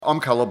I'm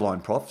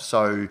colourblind, Prof,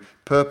 so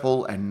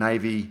purple and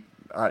navy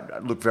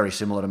look very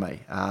similar to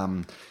me.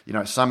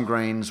 Some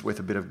greens with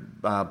a bit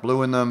of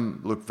blue in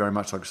them look very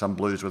much like some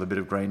blues with a bit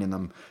of green in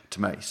them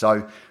to me.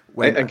 So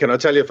and can I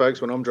tell you,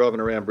 folks, when I'm driving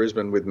around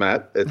Brisbane with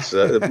Matt, it's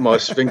my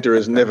sphincter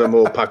is never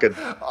more puckered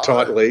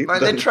tightly. Mate,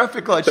 they're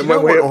traffic lights. Than you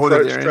know when we what order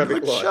approach they're traffic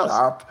in. lights. Shut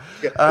up.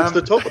 Yeah, it's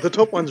the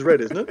top one's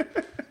red, isn't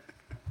it?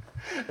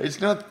 It's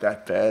not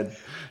that bad.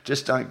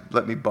 Just don't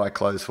let me buy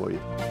clothes for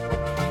you.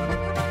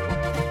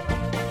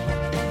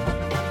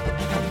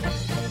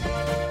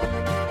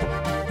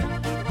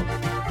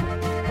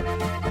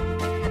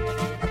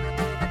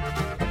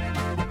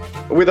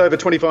 With over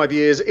 25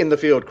 years in the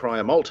field,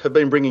 Cryer Malt have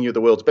been bringing you the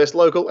world's best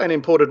local and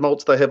imported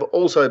malts. They have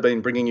also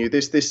been bringing you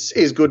this. This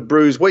is Good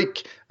Brews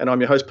Week, and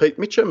I'm your host, Pete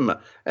Mitchell.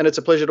 And it's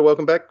a pleasure to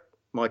welcome back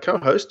my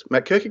co-host,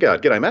 Matt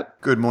Kierkegaard. G'day,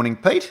 Matt. Good morning,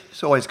 Pete.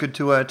 It's always good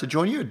to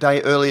join you a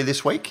day earlier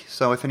this week.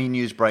 So if any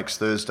news breaks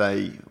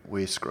Thursday,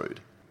 we're screwed.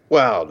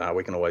 Well, no,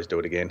 we can always do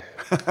it again.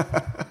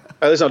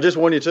 Listen, I'll just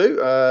warn you too,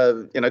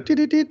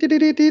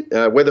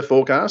 weather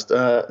forecast,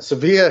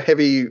 severe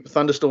heavy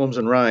thunderstorms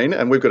and rain,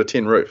 and we've got a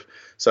tin roof.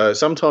 So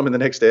sometime in the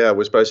next hour,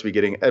 we're supposed to be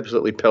getting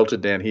absolutely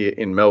pelted down here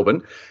in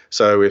Melbourne.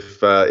 So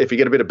if you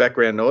get a bit of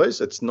background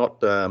noise, it's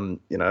not,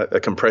 a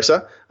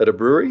compressor at a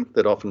brewery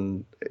that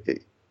often,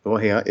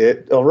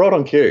 right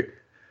on cue.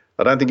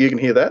 I don't think you can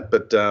hear that,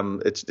 but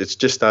it's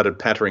just started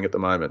pattering at the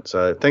moment.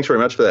 So thanks very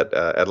much for that,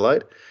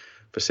 Adelaide,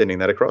 for sending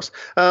that across.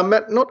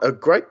 Matt, not a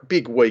great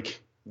big week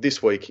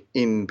this week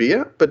in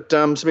beer, but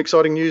some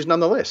exciting news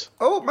nonetheless.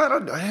 Oh, Matt,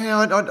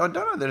 I don't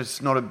know that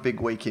it's not a big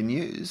week in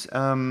news.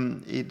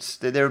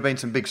 There have been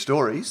some big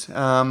stories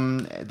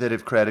that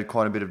have created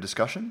quite a bit of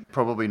discussion.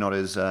 Probably not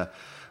as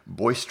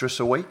boisterous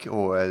a week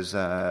or as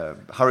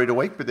hurried a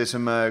week, but there's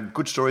some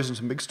good stories and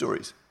some big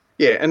stories.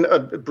 Yeah, and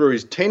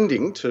breweries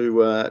tending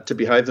to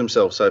behave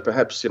themselves. So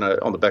perhaps,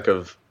 on the back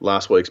of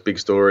last week's big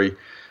story.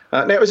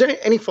 Now, is there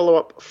any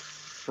follow-up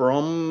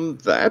from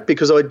that?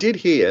 Because I did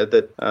hear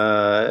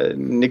that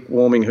Nick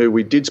Warming, who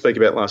we did speak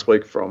about last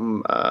week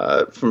from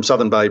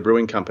Southern Bay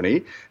Brewing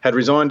Company, had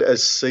resigned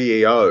as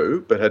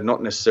CEO, but had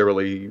not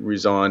necessarily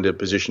resigned a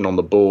position on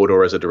the board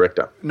or as a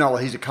director. No, well,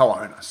 he's a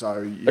co-owner,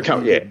 so you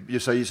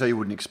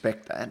wouldn't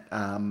expect that.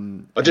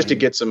 I just did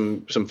get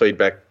some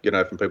feedback,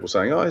 from people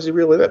saying, "Oh, is he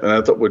really that?" And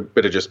I thought we'd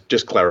better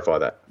just clarify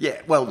that.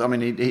 Yeah, well, I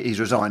mean,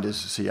 he's resigned as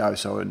CEO,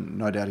 so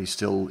no doubt he's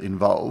still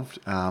involved,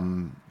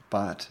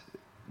 but.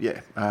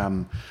 Yeah,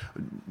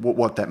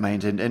 what that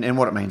means and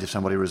what it means if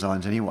somebody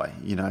resigns anyway.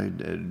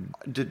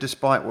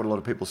 Despite what a lot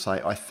of people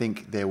say, I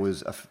think there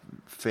was a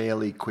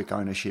fairly quick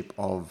ownership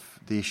of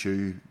the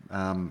issue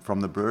from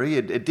the brewery.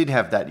 It did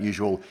have that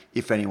usual,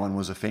 if anyone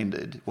was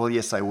offended. Well,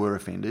 yes, they were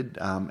offended,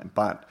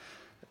 but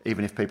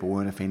even if people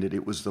weren't offended,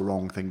 it was the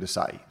wrong thing to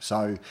say.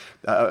 So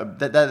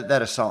that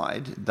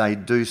aside, they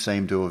do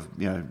seem to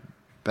have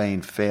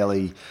been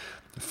fairly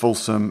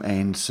fulsome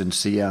and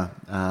sincere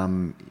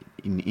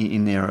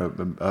in their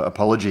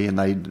apology, and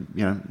they,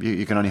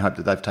 you can only hope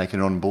that they've taken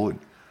it on board.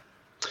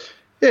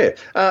 Yeah.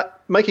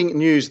 Making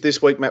news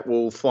this week, Matt,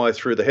 will fly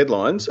through the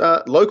headlines.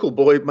 Local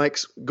boy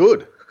makes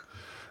good.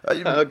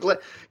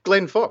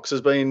 Glenn Fox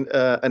has been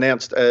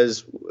announced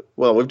as,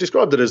 well, we've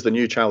described it as the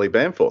new Charlie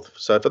Bamforth.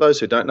 So for those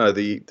who don't know,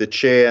 the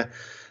chair,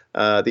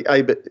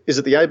 is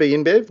it the AB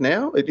InBev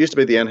now? It used to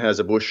be the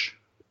Anheuser-Busch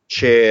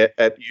chair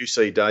at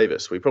UC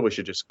Davis. We probably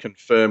should just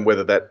confirm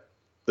whether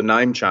the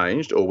name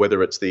changed or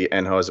whether it's the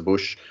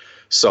Anheuser-Busch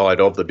side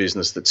of the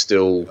business that's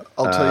still...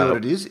 I'll tell you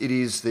what it is. It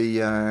is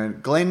the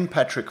Glenn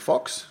Patrick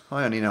Fox.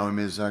 I only know him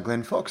as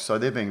Glenn Fox, so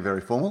they're being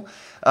very formal.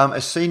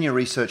 A senior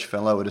research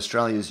fellow at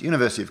Australia's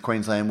University of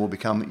Queensland will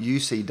become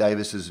UC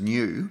Davis's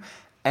new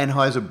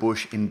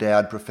Anheuser-Busch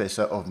Endowed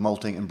Professor of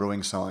Malting and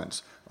Brewing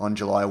Science. On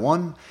July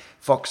 1,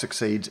 Fox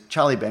succeeds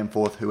Charlie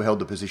Bamforth, who held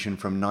the position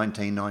from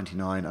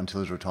 1999 until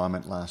his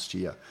retirement last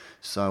year.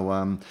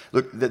 So,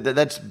 look,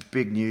 that's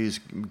big news,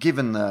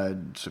 given the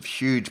sort of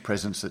huge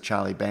presence that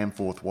Charlie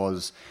Bamforth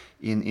was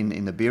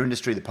in the beer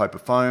industry, the Pope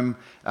of Foam,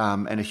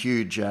 and a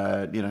huge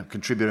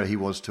contributor he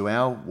was to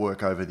our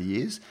work over the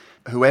years.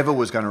 Whoever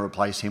was going to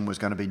replace him was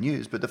going to be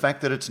news, but the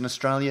fact that it's an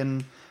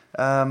Australian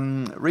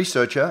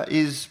researcher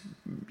is,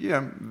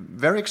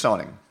 very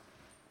exciting.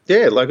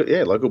 Yeah,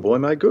 local boy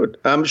made good.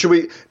 Should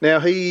we now?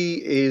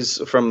 He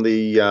is from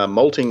the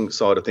malting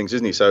side of things,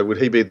 isn't he? So would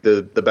he be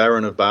the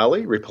Baron of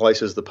Barley,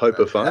 replaces the Pope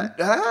of Foam?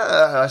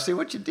 I see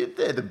what you did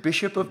there. The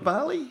Bishop of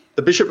Barley.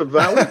 The Bishop of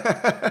Barley.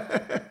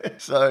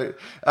 So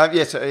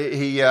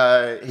he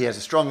has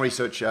a strong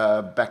research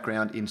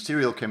background in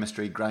cereal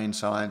chemistry, grain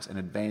science, and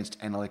advanced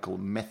analytical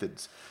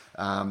methods.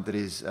 That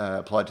is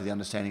applied to the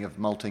understanding of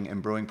malting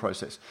and brewing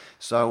process.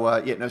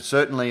 So,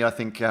 certainly I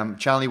think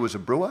Charlie was a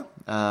brewer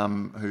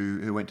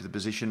who went to the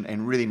position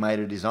and really made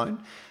it his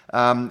own.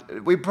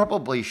 We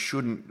probably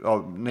shouldn't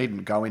or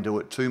needn't go into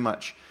it too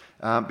much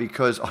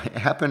because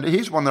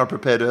here's one that I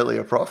prepared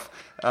earlier, Prof.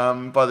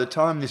 By the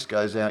time this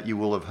goes out, you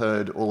will have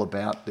heard all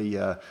about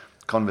the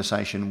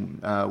conversation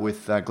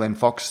with Glenn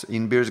Fox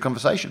in Beer as a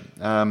Conversation.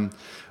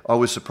 I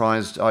was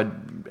surprised. I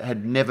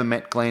had never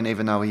met Glenn,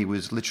 even though he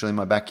was literally in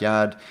my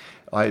backyard.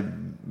 I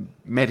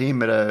met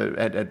him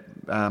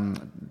at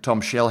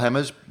Tom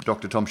Shellhammer's,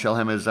 Dr. Tom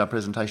Shellhammer's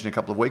presentation a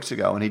couple of weeks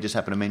ago, and he just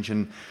happened to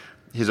mention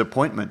his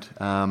appointment.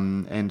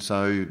 And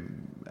so,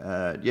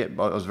 I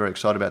was very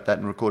excited about that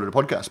and recorded a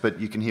podcast. But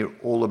you can hear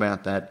all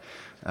about that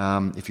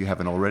if you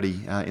haven't already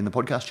in the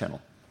podcast channel.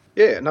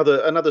 Yeah,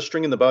 another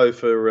string in the bow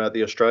for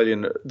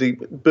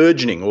the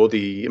burgeoning or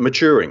the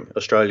maturing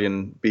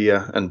Australian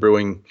beer and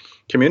brewing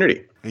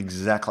community.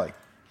 Exactly.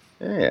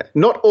 Yeah,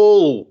 not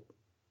all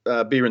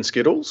beer and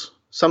Skittles.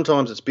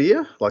 Sometimes it's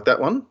beer, like that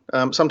one.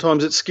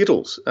 Sometimes it's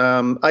Skittles.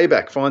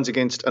 ABAC finds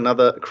against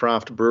another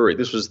craft brewery.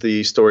 This was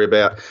the story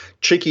about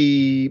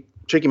Cheeky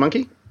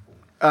Monkey.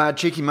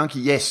 Cheeky Monkey,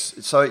 yes.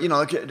 So,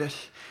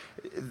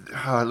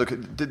 look,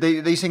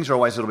 these things are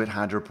always a little bit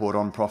hard to report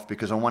on, Prof,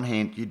 because on one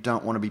hand, you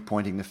don't want to be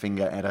pointing the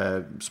finger at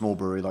a small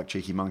brewery like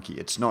Cheeky Monkey.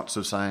 It's not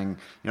sort of saying,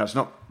 it's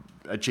not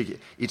a cheeky.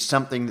 It's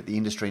something that the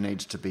industry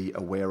needs to be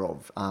aware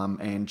of.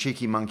 And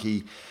Cheeky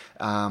Monkey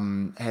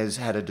has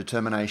had a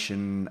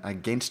determination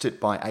against it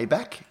by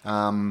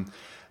ABAC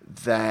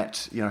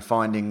that,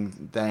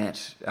 finding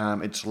that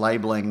its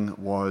labelling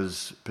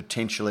was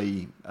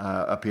potentially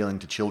appealing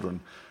to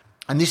children.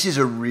 And this is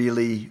a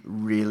really,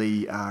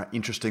 really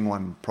interesting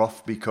one,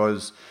 Prof,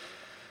 because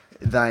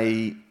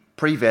they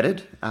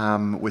pre-vetted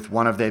with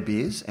one of their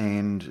beers,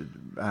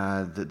 and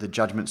the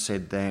judgment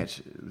said that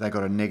they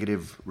got a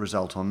negative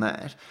result on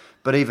that.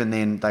 But even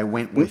then, they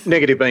went with...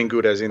 Negative being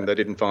good, as in they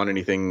didn't find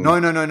anything...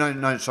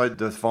 No. So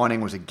the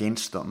finding was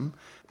against them.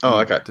 Oh,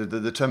 okay.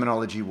 The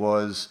terminology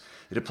was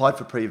it applied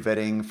for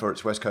pre-vetting for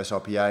its West Coast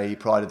IPA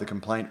prior to the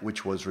complaint,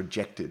 which was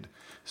rejected.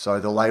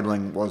 So the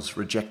labelling was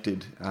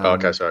rejected.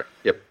 Okay, sorry.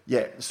 Yep.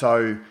 Yeah,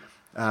 so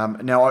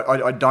now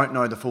I don't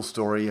know the full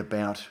story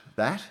about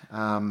that,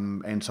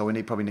 and so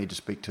we probably need to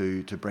speak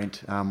to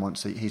Brent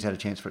once he's had a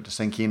chance for it to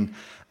sink in.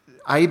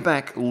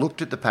 ABAC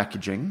looked at the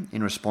packaging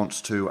in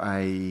response to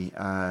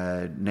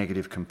a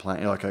negative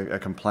complaint, like a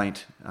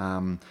complaint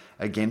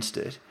against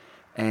it,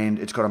 and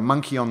it's got a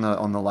monkey on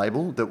the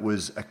label that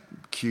was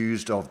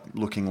accused of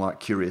looking like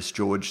Curious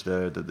George,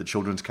 the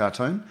children's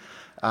cartoon.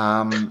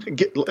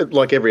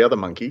 Like every other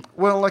monkey.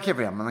 Well, like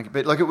every other monkey,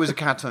 but like it was a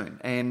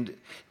cartoon, and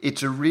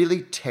it's a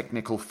really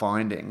technical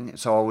finding.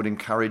 So I would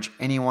encourage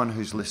anyone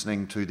who's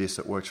listening to this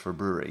that works for a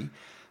brewery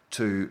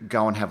to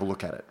go and have a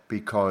look at it,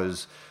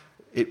 because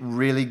it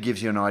really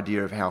gives you an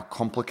idea of how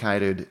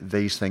complicated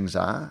these things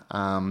are.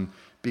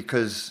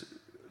 Because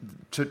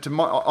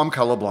I'm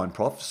colourblind,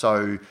 Prof,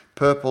 so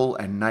purple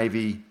and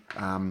navy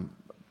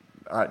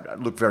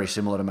look very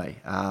similar to me.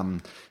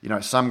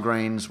 Some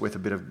greens with a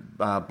bit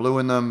of blue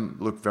in them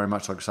look very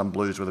much like some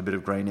blues with a bit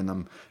of green in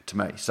them to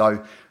me.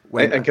 So,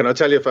 and can I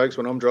tell you, folks,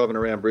 when I'm driving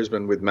around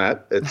Brisbane with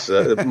Matt, it's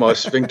my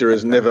sphincter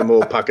is never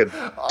more puckered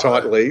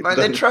tightly. Mate,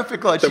 they're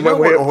traffic lights. Than when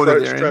we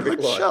approach traffic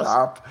lights. Shut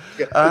up.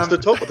 Yeah, it's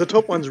the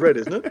top one's red,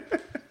 isn't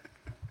it?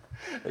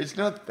 It's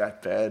not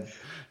that bad.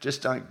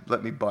 Just don't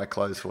let me buy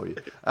clothes for you.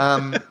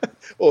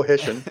 Or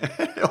Hessian.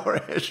 Or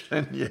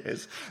Hessian,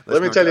 yes.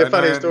 Let me tell you a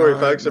funny story,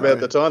 folks, about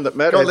the time that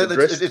Matt had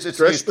dressed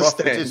the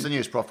stand. It's the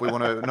news, Prof. We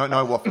want to...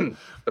 No waffle.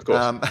 Of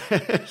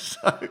course.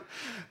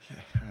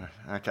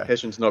 Okay.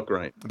 Hessian's not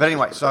green. But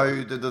anyway,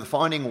 so the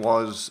finding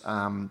was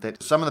that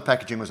some of the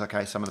packaging was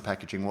okay, some of the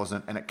packaging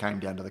wasn't, and it came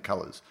down to the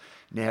colours.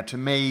 Now, to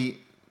me,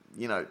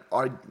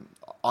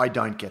 I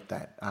don't get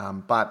that.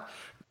 But...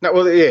 No,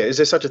 well, yeah. Is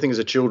there such a thing as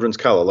a children's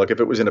colour? Like if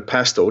it was in a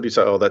pastel, you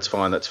say, "Oh, that's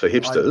fine, that's for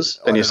hipsters,"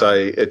 and you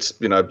say it's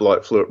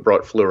bright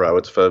fluoro,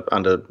 it's for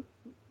under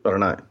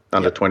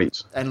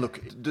 20s. And look,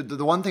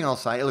 the one thing I'll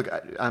say, look,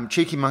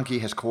 Cheeky Monkey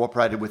has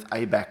cooperated with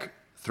ABAC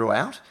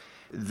throughout.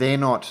 They're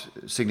not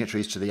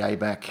signatories to the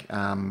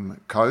ABAC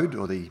code,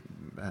 or the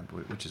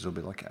which is a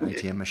bit like an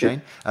ATM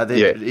machine.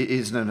 It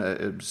isn't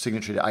a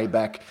signatory to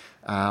ABAC.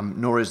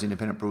 Nor is the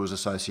Independent Brewers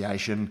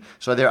Association.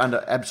 So they're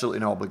under absolutely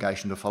no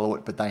obligation to follow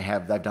it, but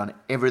they've done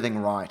everything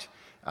right,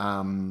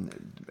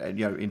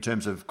 in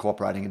terms of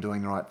cooperating and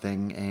doing the right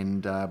thing.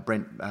 And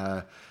Brent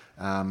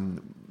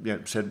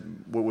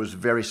was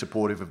very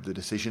supportive of the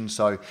decision.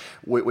 So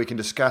we can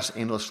discuss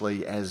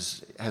endlessly,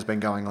 as has been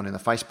going on in the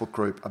Facebook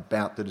group,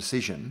 about the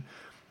decision.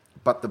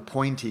 But the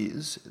point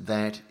is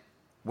that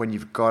when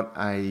you've got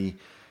a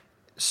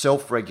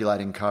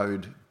self-regulating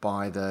code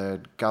by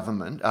the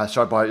government,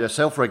 by a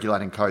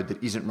self-regulating code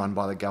that isn't run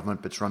by the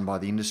government but it's run by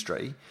the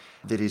industry,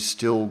 that is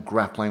still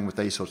grappling with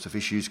these sorts of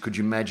issues, could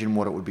you imagine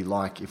what it would be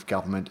like if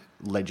government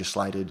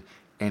legislated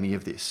any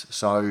of this?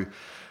 So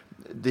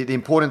the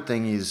important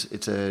thing is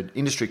it's an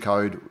industry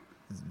code.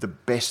 The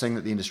best thing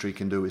that the industry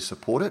can do is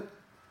support it,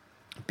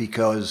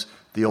 because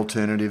the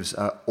alternatives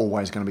are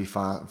always going to be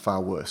far,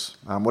 far worse.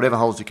 Whatever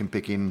holes you can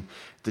pick in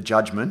the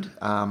judgment,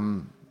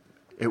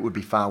 it would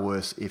be far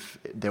worse if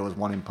there was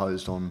one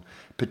imposed on,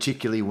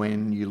 particularly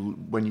when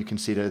you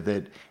consider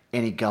that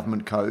any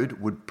government code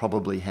would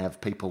probably have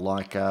people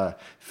like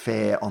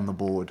Fair on the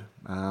board,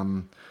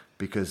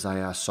 because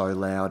they are so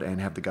loud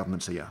and have the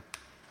government's ear.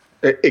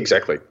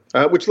 Exactly.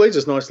 Which leads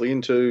us nicely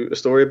into a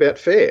story about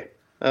Fair.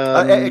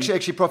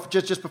 Actually, Prof,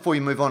 just before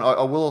you move on,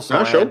 I will also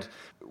add, sure.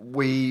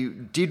 we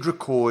did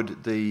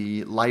record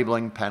the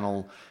labelling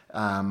panel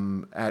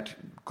at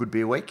Good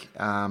Beer Week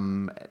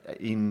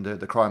in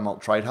the Cryer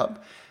Malt Trade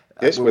Hub.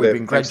 Yes,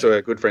 thanks to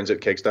our good friends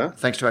at Kegstar.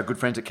 Thanks to our good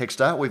friends at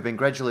Kegstar. We've been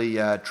gradually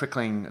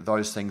trickling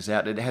those things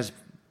out. It has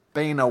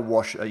been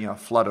a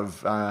flood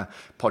of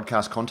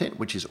podcast content,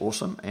 which is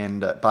awesome.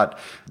 And but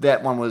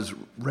that one was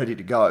ready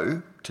to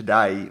go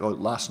today or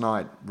last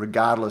night,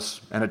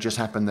 regardless. And it just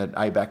happened that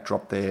ABAC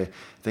dropped their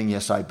thing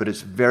yesterday. But it's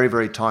very,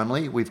 very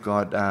timely. We've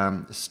got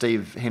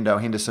Steve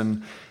Hendo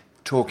Henderson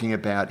talking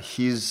about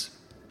his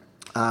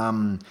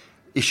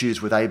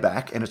issues with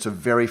ABAC, and it's a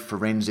very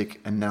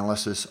forensic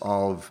analysis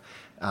of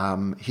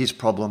his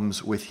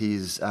problems with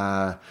his,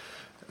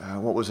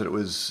 what was it? It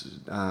was...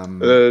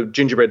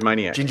 Gingerbread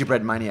Maniac.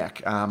 Gingerbread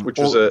Maniac. Which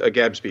was a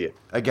Gabs beer.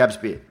 A Gabs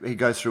beer. He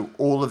goes through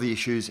all of the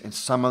issues, and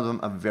some of them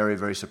are very,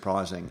 very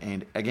surprising.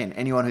 And again,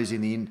 anyone who's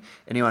in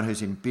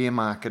beer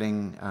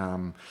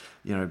marketing,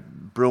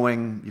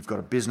 brewing, you've got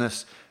a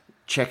business,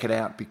 check it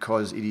out,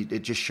 because it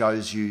just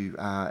shows you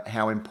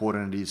how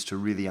important it is to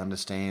really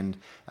understand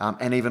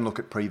and even look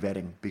at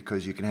pre-vetting,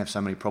 because you can have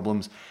so many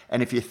problems.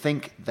 And if you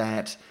think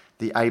that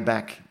the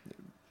ABAC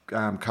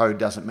code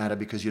doesn't matter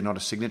because you're not a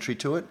signatory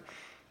to it,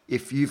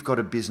 if you've got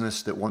a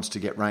business that wants to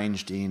get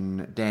ranged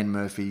in Dan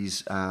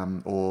Murphy's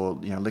or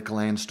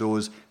Liquorland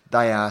stores,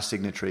 they are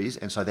signatories,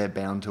 and so they're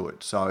bound to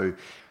it. So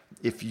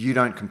if you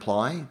don't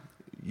comply,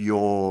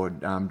 your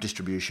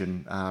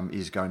distribution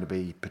is going to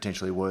be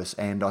potentially worse.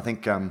 And I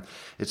think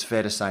it's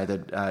fair to say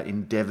that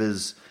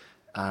Endeavour's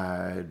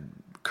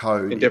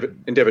code...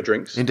 Endeavour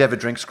Drinks. Endeavour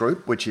Drinks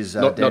Group, which is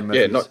Dan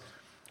Murphy's...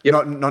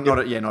 Not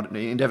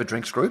Endeavour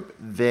Drinks Group.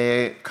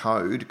 Their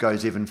code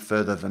goes even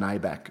further than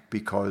ABAC,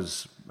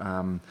 because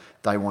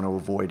they want to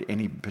avoid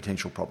any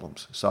potential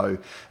problems. So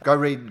go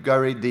read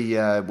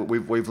the.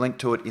 We've linked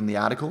to it in the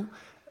article,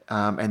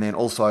 and then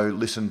also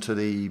listen to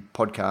the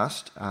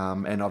podcast.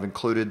 And I've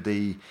included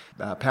the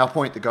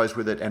PowerPoint that goes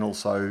with it, and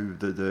also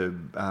the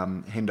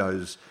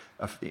Hendo's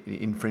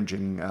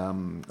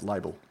infringing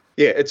label.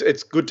 Yeah,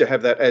 it's good to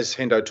have that as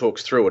Hendo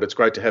talks through it. It's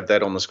great to have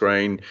that on the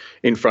screen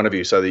in front of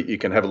you so that you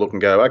can have a look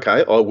and go,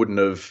 okay, I wouldn't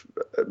have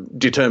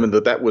determined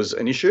that was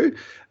an issue.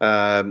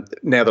 Now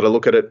that I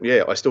look at it,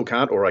 yeah, I still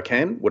can't, or I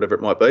can, whatever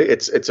it might be.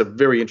 It's a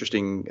very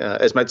interesting,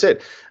 as Matt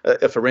said,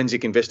 a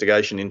forensic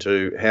investigation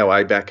into how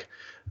ABAC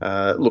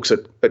looks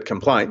at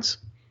complaints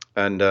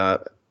and,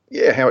 how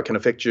it can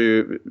affect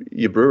your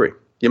brewery.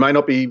 You may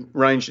not be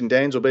ranged in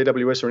Dan's or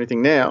BWS or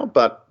anything now,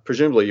 but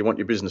presumably you want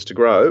your business to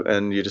grow,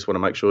 and you just want to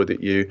make sure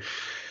that you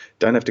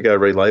don't have to go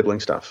relabeling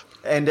stuff.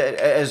 And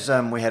as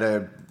we had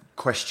a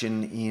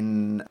question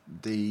in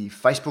the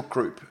Facebook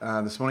group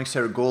this morning,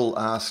 Sarah Gall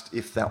asked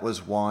if that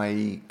was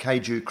why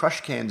Keju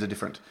crush cans are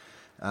different.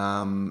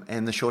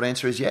 And the short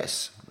answer is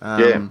yes.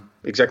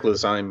 Exactly the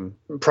same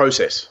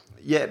process.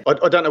 Yeah.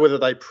 I don't know whether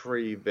they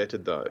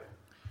pre-vetted though.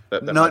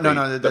 No,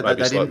 they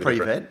didn't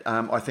pre-vet.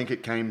 I think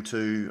it came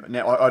to...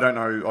 Now, I don't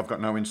know, I've got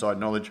no inside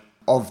knowledge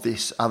of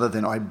this, other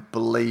than I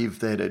believe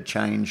that it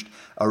changed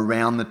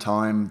around the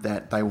time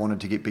that they wanted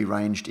to be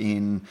ranged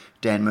in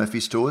Dan Murphy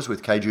stores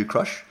with Keju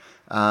Crush.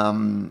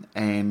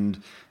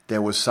 And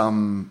there was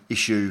some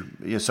issue.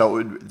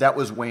 That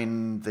was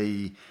when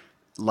the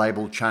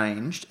label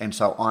changed, and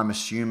so I'm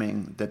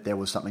assuming that there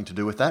was something to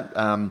do with that.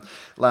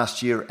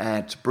 Last year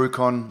at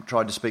BrewCon,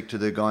 tried to speak to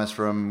the guys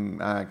from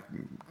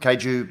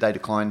Keju. They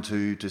declined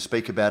to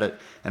speak about it,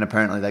 and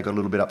apparently they got a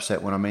little bit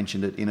upset when I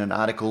mentioned it in an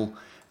article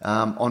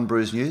on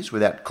Brews News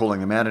without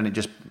calling them out, and it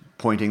just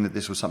pointing that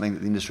this was something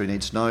that the industry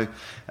needs to know.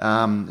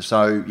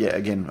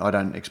 Again, I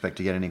don't expect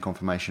to get any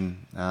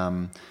confirmation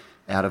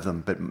out of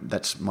them, but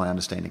that's my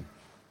understanding.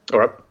 All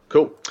right,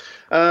 cool.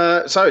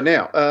 So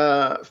now,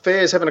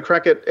 Fair's having a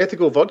crack at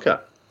ethical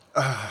vodka.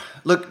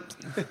 Look...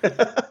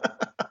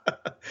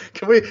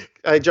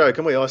 Hey Joe,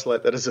 can we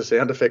isolate that as a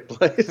sound effect,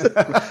 please?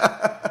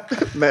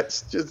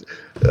 Matt's just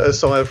a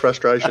sigh of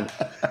frustration.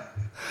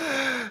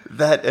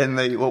 That and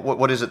the,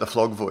 what is it, the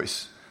flog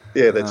voice?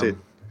 Yeah, that's it.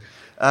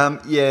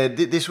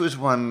 This was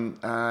one,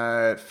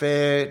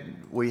 Fair,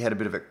 we had a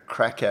bit of a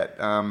crack at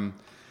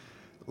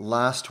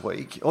last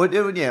week.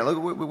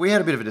 We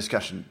had a bit of a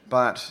discussion,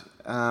 but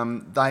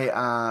they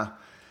are,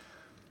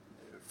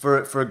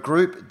 for a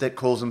group that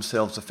calls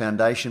themselves the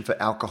Foundation for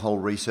Alcohol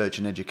Research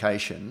and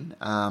Education,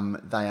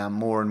 they are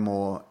more and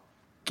more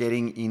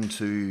getting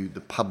into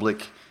the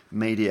public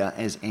media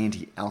as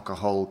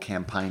anti-alcohol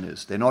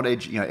campaigners. They're not,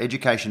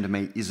 education to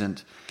me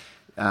isn't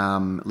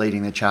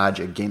leading the charge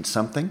against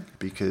something,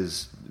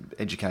 because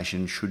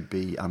education should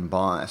be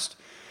unbiased.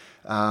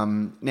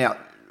 Now,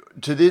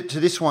 to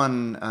this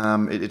one,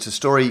 it's a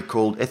story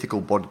called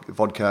Ethical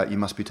Vodka, You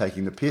Must Be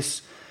Taking the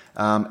Piss.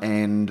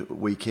 And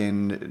we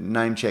can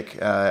name check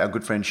our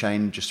good friend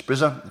Shane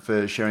Jaspriza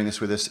for sharing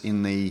this with us,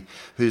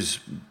 who's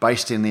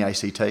based in the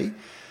ACT.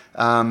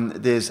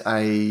 There's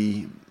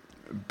a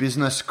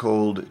business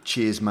called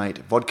Cheers Mate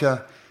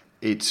Vodka.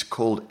 It's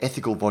called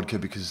Ethical Vodka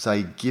because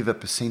they give a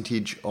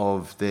percentage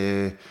of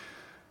their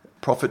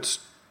profits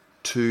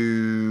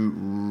to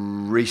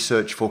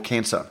research for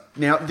cancer.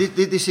 Now,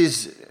 this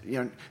is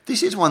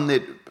one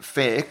that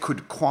FARE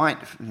could quite,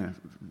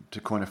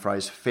 to coin a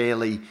phrase,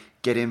 fairly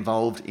get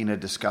involved in a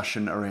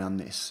discussion around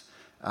this,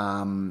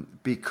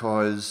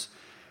 because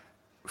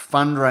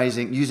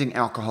fundraising, using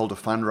alcohol to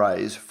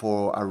fundraise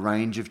for a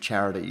range of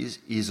charities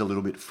is a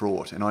little bit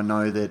fraught. And I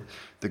know that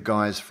the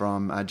guys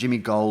from Jimmy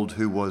Gold,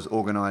 who was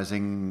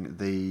organising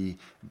the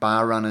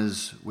Bar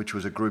Runners, which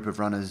was a group of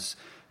runners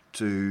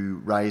to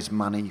raise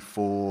money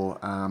for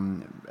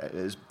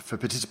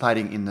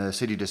participating in the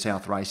City to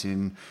South race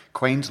in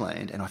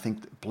Queensland, and I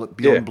think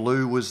Beyond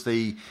Blue was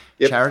the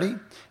charity.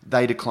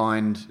 They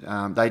declined.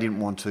 They didn't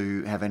want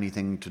to have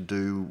anything to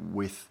do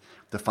with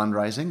the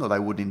fundraising, or they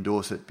wouldn't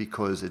endorse it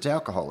because it's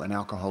alcohol, and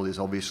alcohol is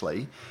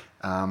obviously,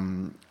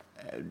 whether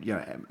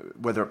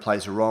it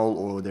plays a role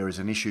or there is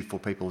an issue for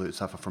people who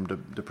suffer from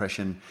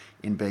depression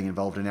in being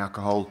involved in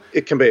alcohol.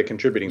 It can be a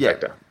contributing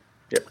factor.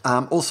 Yep.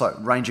 Also,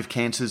 range of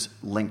cancers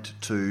linked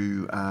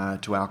to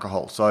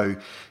alcohol. So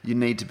you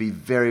need to be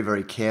very,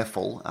 very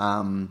careful.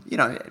 And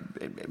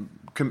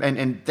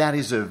that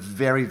is a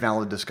very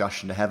valid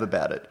discussion to have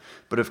about it.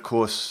 But of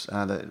course,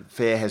 the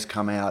FARE has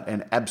come out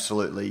and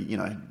absolutely,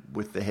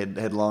 with the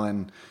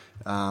headline,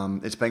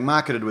 it's being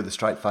marketed with a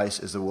straight face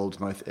as the world's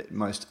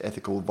most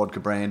ethical vodka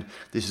brand.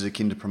 This is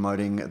akin to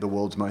promoting the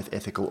world's most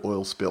ethical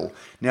oil spill.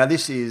 Now,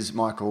 this is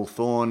Michael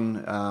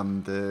Thorne,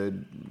 the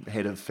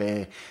head of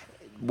FARE.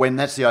 When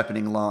that's the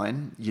opening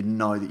line, you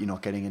know that you're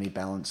not getting any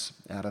balance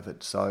out of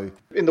it. So,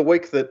 in the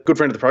week that good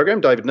friend of the program,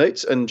 David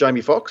Neitz and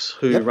Jamie Foxx,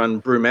 who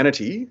run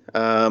Brewmanity,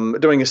 are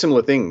doing a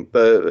similar thing.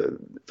 For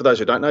those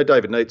who don't know,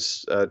 David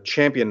Neitz,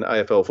 champion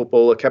AFL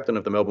footballer, captain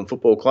of the Melbourne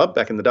Football Club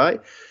back in the day.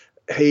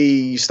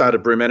 He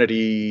started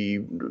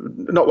Brewmanity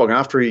not long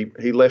after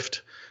he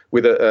left.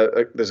 With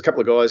there's a couple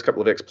of guys, a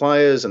couple of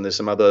ex-players, and there's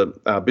some other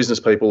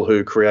business people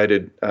who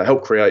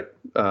helped create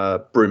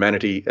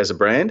Brewmanity as a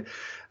brand.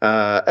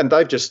 And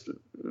they've just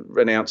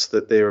announced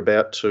that they're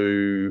about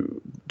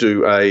to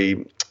do a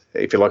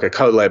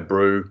collab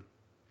brew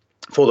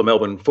for the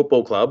Melbourne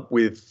Football Club,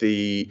 with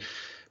the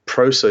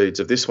proceeds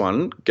of this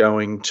one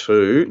going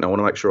to, and I want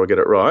to make sure I get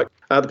it right,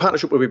 the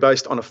partnership will be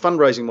based on a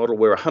fundraising model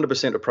where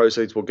 100% of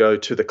proceeds will go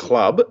to the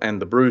club,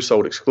 and the brew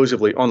sold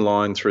exclusively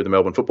online through the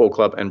Melbourne Football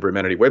Club and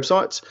Brewmanity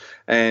websites.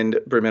 And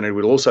Brewmanity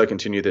will also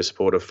continue their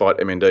support of Fight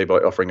MND by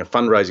offering a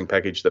fundraising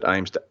package that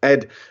aims to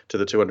add to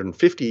the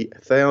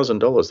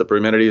 $250,000 that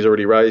Brewmanity has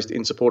already raised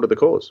in support of the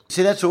cause.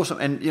 See, that's awesome.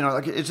 And,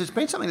 it's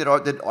been something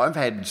that I've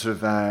had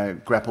sort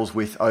of grapples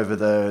with over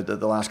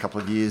the last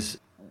couple of years.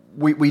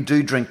 We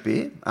do drink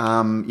beer,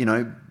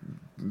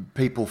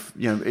 people,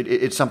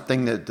 it's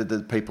something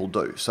that people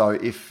do. So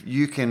if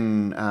you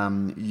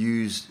can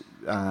use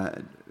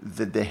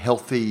the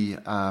healthy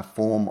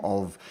form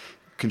of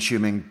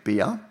consuming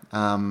beer,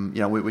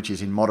 which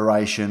is in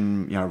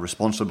moderation,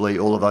 responsibly,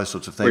 all of those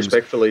sorts of things.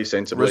 Respectfully,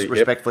 sensibly.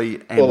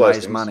 Respectfully, and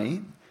raise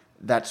money,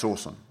 that's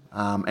awesome.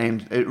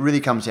 And it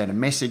really comes down to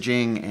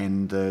messaging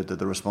and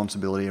the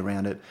responsibility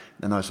around it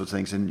and those sorts of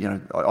things. And,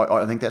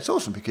 I think that's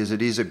awesome because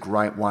it is a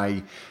great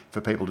way for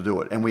people to do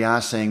it. And we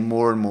are seeing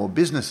more and more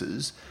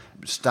businesses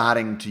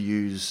starting to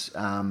use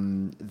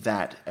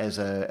that as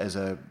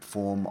a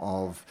form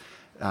of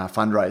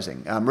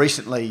fundraising.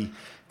 Recently,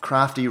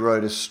 Crafty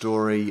wrote a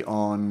story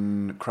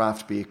on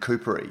craft beer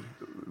coopery,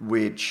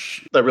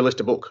 which... They released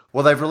a book.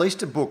 Well, they've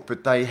released a book,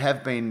 but they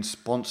have been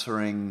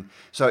sponsoring...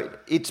 So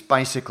it's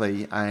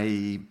basically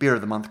a Beer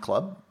of the Month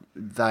club.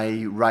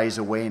 They raise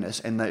awareness,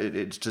 and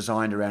it's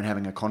designed around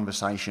having a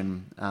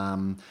conversation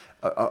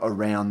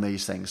around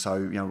these things.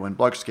 So, when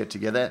blokes get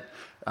together,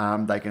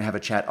 they can have a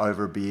chat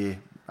over a beer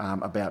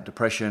about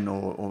depression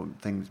or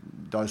things,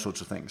 those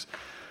sorts of things.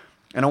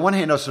 And on one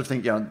hand, I sort of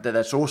think,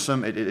 that's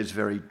awesome. It is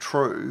very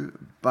true.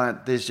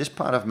 But there's just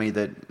part of me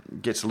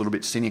that gets a little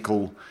bit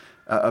cynical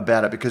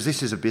about it, because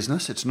this is a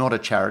business. It's not a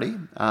charity.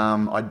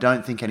 I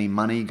don't think any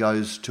money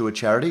goes to a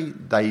charity.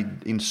 They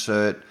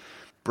insert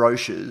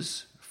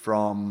brochures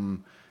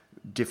from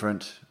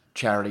different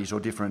charities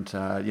or different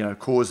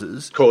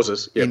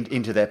causes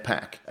into their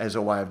pack as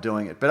a way of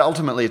doing it. But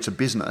ultimately, it's a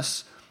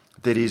business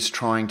that is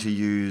trying to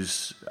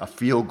use a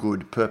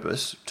feel-good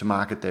purpose to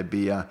market their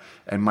beer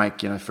and make,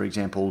 for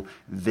example,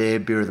 their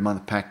Beer of the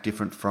Month pack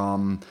different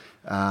from,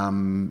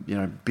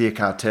 Beer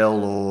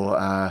Cartel,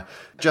 or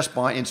just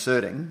by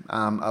inserting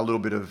a little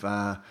bit of,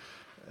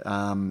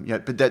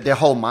 but their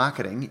whole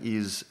marketing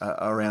is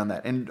around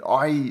that. And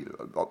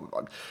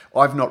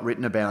I've not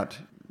written about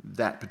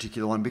that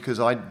particular one because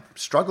I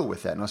struggle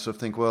with that, and I sort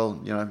of think,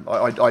 well,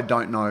 I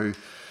don't know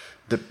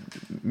that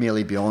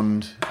merely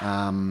beyond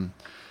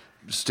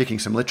sticking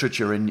some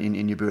literature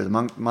in your Beer of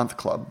the Month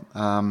club,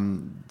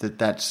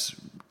 that's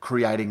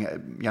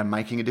creating,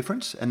 making a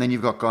difference. And then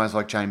you've got guys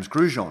like James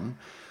Grujon,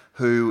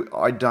 who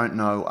I don't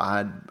know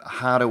are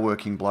harder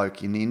working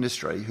bloke in the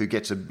industry who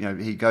gets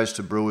he goes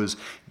to brewers,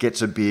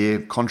 gets a beer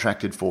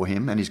contracted for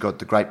him, and he's got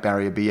the Great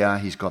Barrier beer,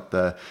 he's got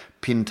the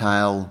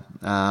Pintail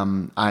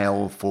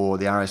ale for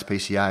the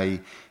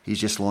RSPCA. He's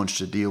just launched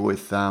a deal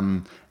with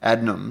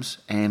Adnams,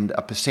 and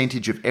a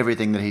percentage of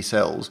everything that he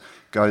sells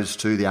goes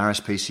to the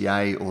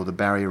RSPCA or the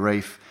Barrier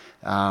Reef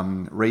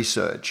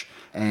research,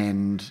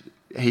 and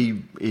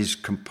he is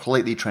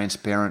completely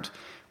transparent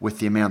with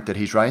the amount that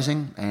he's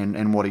raising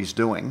and what he's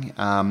doing.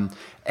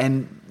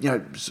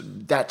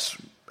 That's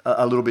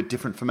a little bit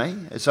different for me.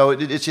 So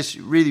it's just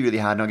really, really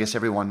hard. And I guess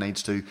everyone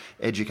needs to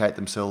educate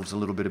themselves a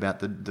little bit about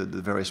the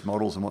various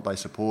models and what they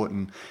support,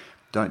 and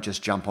don't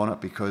just jump on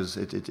it because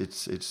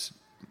it's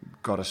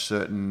got a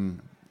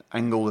certain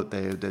angle that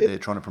they're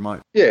trying to promote.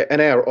 Yeah, and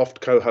our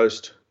oft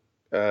co-host,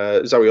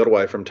 Zoe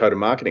Ottaway from Totem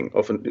Marketing,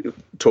 often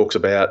talks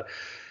about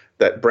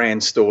that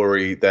brand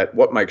story, that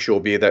what makes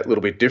your beer that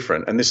little bit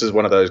different. And this is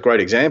one of those great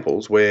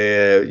examples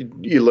where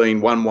you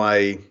lean one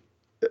way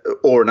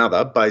or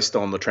another based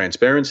on the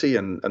transparency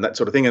and that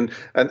sort of thing. And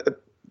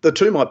the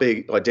two might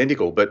be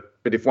identical, but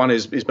if one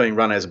is being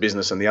run as a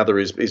business and the other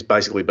is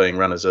basically being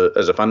run as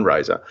a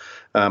fundraiser,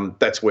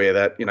 that's where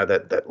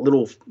that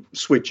little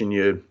switch in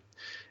your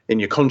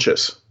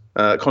conscience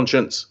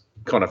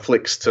kind of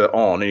flicks to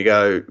on, and you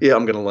go, yeah,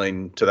 I'm going to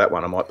lean to that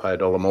one. I might pay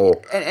 $1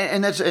 more.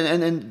 And that's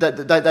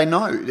they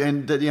know,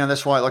 and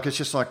that's why, like, it's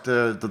just like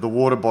the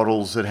water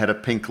bottles that had a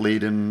pink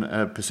lid and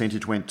a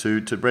percentage went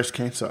to breast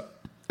cancer.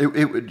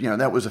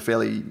 That was a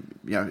fairly,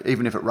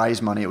 even if it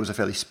raised money, it was a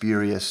fairly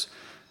spurious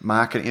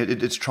marketing.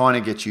 It's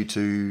trying to get you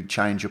to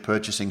change your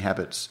purchasing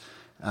habits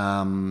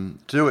to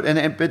do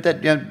it, but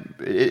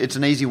it's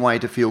an easy way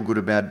to feel good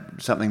about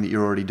something that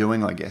you're already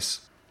doing, I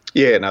guess.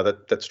 Yeah, no,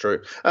 that's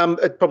true.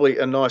 Probably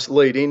a nice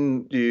lead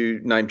in.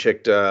 You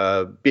name-checked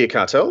Beer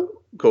Cartel,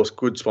 of course,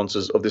 good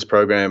sponsors of this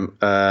program,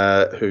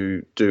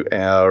 who do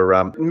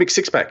our mixed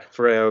six-pack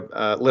for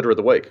our letter of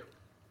the week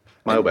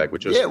mailbag,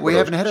 which is we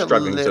haven't had a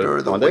letter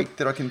of the week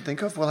that I can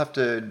think of. We'll have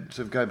to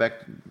sort of go back.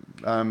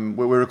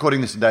 We're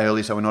recording this a day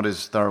early, so we're not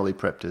as thoroughly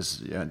prepped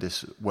as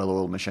this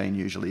well-oiled machine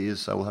usually is.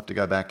 So we'll have to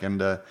go back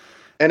and.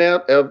 And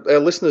our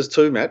listeners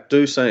too, Matt,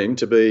 do seem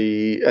to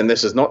be, and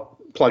this is not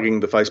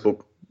plugging the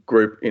Facebook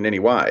group in any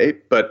way,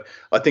 but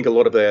I think a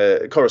lot of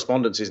their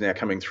correspondence is now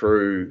coming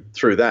through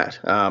that,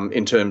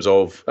 in terms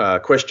of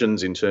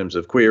questions, in terms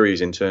of queries,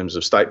 in terms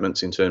of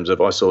statements, in terms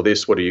of I saw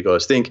this, what do you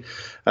guys think?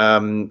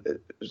 So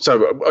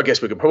I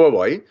guess we could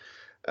probably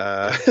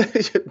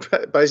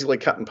basically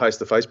cut and paste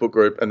the Facebook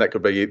group, and that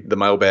could be the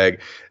mailbag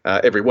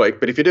every week.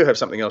 But if you do have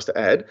something else to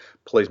add,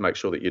 please make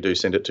sure that you do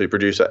send it to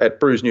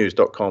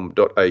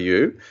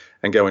producer@brewsnews.com.au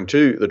and go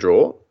into the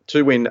draw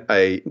to win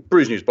a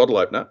Brews News bottle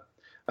opener.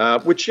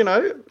 Which,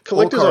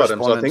 collector's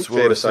items, I think,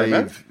 fair to say,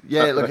 Matt.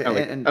 Yeah,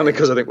 only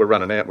because I think we're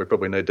running out. We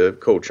probably need to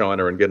call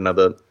China and get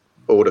another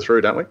order through,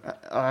 don't we?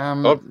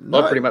 I've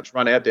pretty much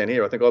run out down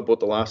here. I think I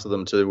bought the last of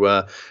them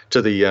to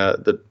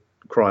the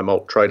Cryer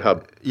Malt Trade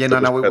Hub. Yeah,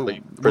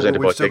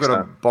 we've still got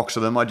a box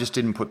of them. I just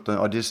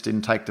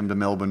didn't take them to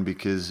Melbourne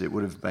because it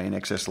would have been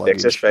excess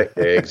luggage. Excess back,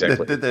 yeah,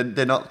 exactly.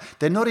 they're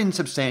not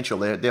insubstantial.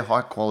 They're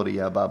high quality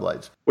bar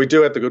blades. We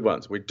do have the good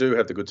ones. We do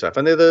have the good stuff,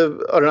 and they're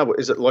I don't know,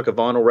 is it like a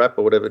vinyl wrap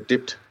or whatever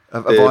dipped?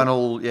 A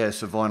vinyl,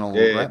 yes, a vinyl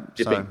wrap,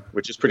 dipping,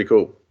 which is pretty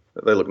cool.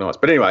 They look nice.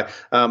 But anyway,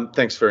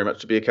 thanks very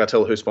much to Beer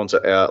Cartel, who sponsor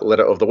our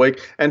letter of the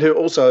week and who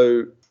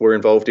also were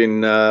involved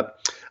in a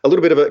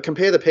little bit of a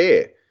compare the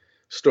pair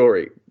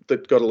story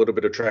that got a little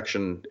bit of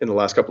traction in the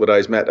last couple of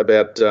days, Matt,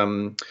 about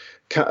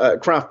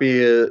craft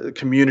beer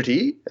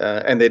community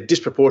and their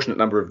disproportionate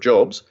number of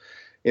jobs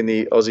in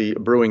the Aussie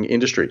brewing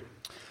industry.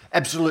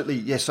 Absolutely,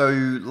 yeah. So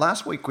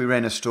last week we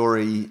ran a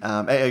story.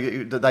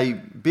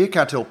 Beer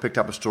Cartel picked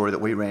up a story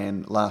that we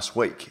ran last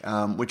week,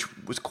 which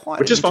was quite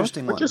an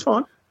interesting one. Which is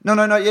fine. No.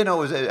 It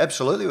was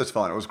absolutely, it was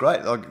fine. It was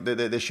great. Like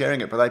they're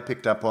sharing it, but they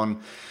picked up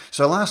on.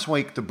 So last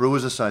week, the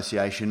Brewers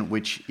Association,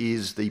 which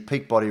is the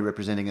peak body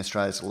representing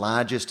Australia's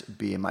largest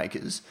beer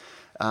makers,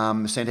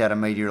 sent out a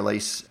media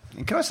release.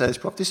 And can I say this,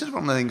 Prof? This is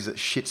one of the things that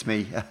shits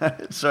me.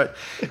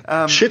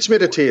 Shits me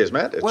to tears,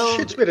 Matt.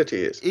 Shits me to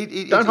tears.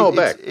 Don't hold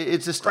back.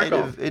 It's a state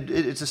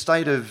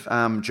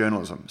of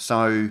journalism.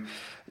 So,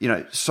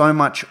 so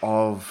much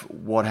of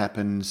what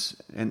happens,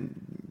 and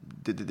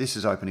this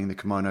is opening the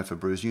kimono for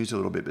Brews News a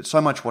little bit, but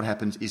so much what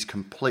happens is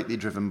completely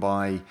driven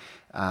by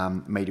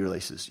media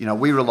releases.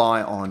 We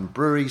rely on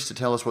breweries to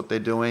tell us what they're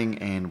doing,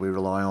 and we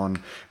rely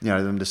on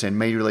them to send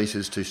media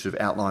releases to sort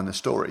of outline the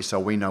story, so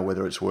we know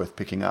whether it's worth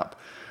picking up.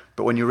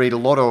 But when you read a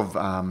lot of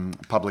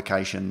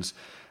publications,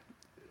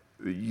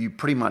 you're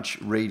pretty much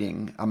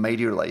reading a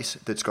media release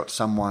that's got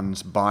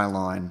someone's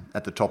byline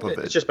at the top of it.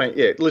 It's just been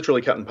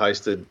literally cut and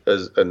pasted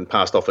and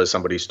passed off as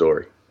somebody's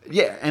story.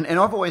 Yeah, and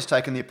I've always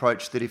taken the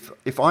approach that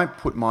if I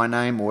put my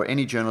name or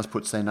any journalist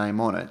puts their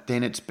name on it,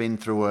 then it's been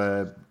through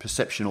a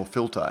perceptional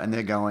filter, and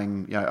they're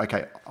going,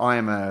 okay, I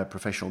am a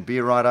professional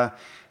beer writer,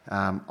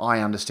 I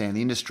understand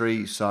the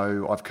industry,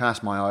 so I've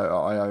cast my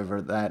eye over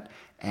at that,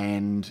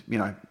 and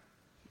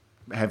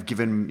have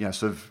given,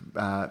 sort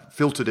of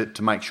filtered it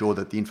to make sure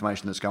that the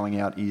information that's going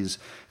out is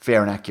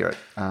fair and accurate.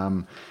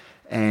 And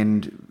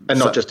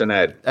not just an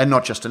ad. And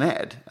not just an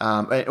ad.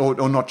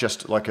 Or not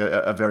just like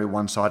a very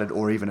one-sided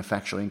or even a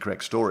factually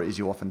incorrect story, as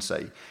you often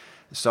see.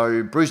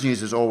 So Brews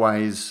News is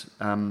always,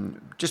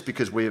 just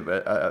because we're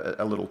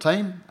a little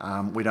team,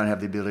 we don't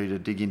have the ability to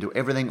dig into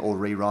everything or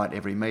rewrite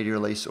every media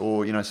release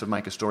or, sort of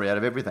make a story out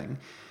of everything.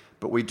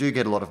 But we do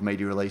get a lot of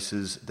media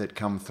releases that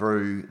come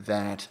through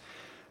that,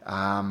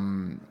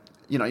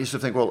 you sort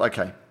of think, well,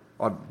 okay,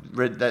 I've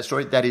read that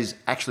story. That is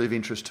actually of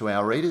interest to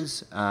our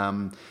readers.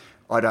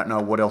 I don't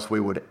know what else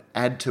we would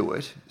add to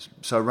it.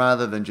 So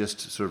rather than just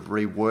sort of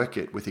rework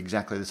it with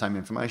exactly the same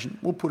information,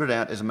 we'll put it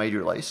out as a media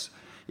release.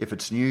 If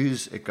it's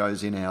news, it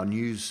goes in our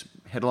news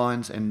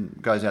headlines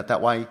and goes out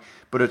that way.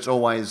 But it's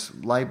always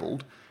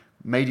labelled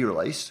media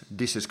release.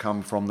 This has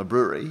come from the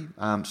brewery.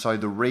 So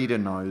the reader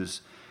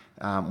knows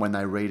when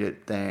they read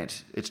it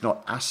that it's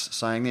not us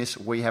saying this.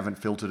 We haven't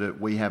filtered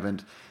it. We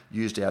haven't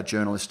used our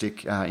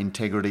journalistic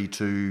integrity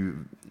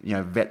to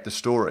vet the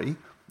story.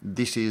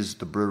 This is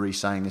the brewery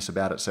saying this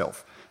about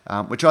itself,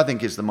 which I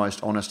think is the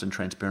most honest and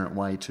transparent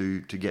way to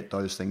get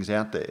those things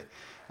out there.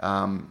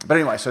 But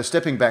anyway, so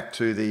stepping back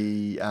to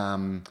the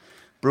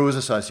Brewers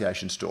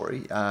Association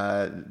story,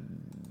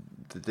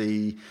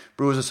 the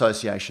Brewers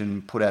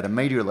Association put out a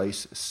media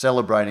release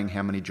celebrating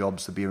how many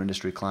jobs the beer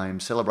industry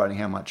claims, celebrating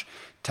how much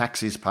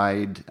tax is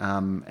paid,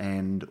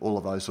 and all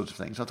of those sorts of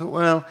things. I thought,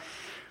 well,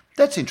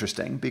 that's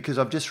interesting because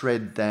I've just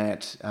read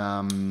that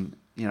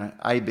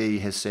AB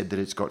has said that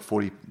it's got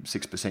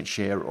 46%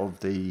 share of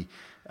the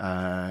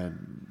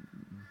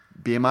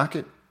beer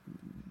market.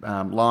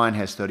 Lion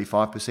has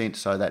 35%,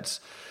 so that's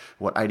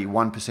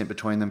 81%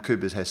 between them.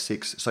 Coopers has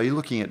 6%. So you're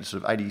looking at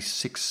sort of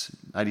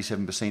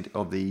 87%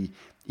 of the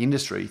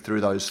industry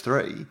through those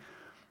three,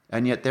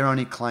 and yet they're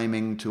only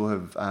claiming to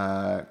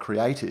have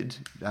created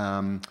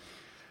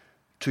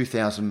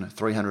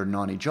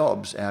 2,390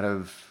 jobs out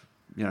of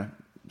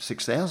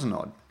 6,000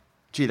 odd.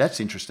 Gee, that's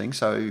interesting.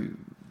 So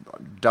I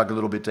dug a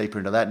little bit deeper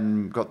into that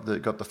and got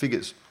the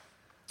figures.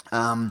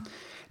 Now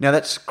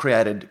that's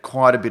created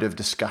quite a bit of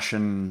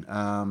discussion,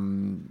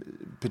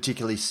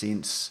 particularly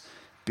since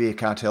Beer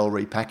Cartel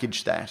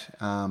repackaged that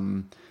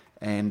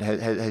and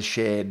has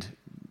shared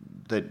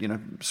that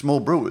small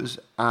brewers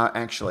are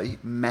actually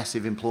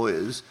massive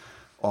employers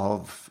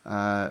of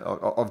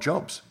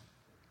jobs.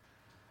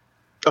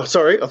 Oh,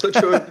 sorry, I thought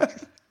you were.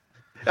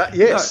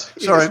 Yes.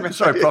 No,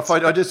 sorry, yes, Prof.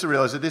 I just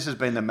realised that this has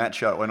been the Matt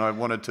show, and I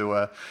wanted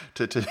to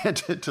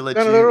let you join in.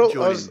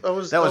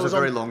 That was a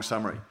very long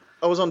summary.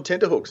 I was on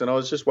tenterhooks, and I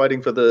was just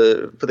waiting for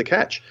the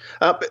catch.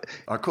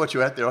 I caught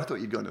you out there. I thought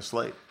you'd gone to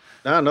sleep.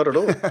 No, not at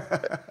all.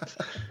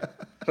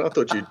 I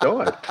thought you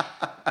died.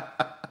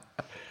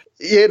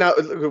 Yeah, no.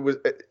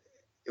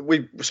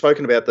 We've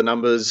spoken about the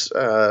numbers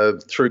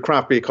through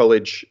Craft Beer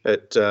College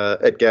at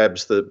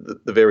GABS,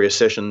 the various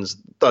sessions.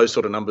 Those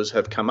sort of numbers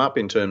have come up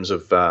in terms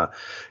of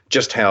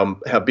just how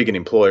big an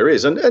employer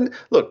is. And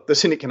look, the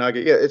cynic can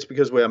argue, it's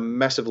because we're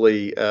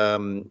massively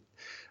we're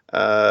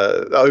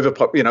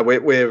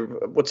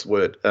what's the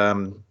word?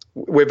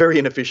 We're very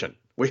inefficient.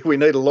 We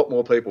need a lot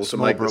more people to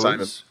make brewers.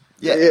 the same.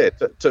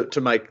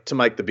 To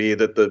make the beer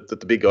that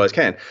the big guys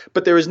can.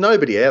 But there is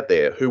nobody out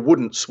there who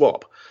wouldn't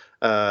swap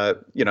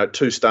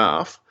 2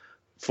 staff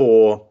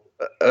for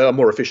a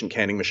more efficient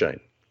canning machine.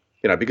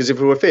 Because if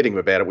we were feeding them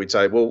about it, we'd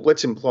say, well,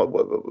 let's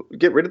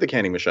get rid of the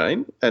canning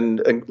machine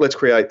and let's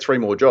create 3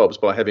 more jobs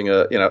by having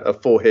a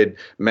 4-head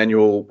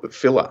manual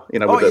filler,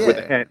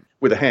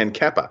 with a hand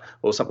capper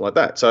or something like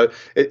that. So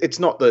it's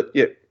not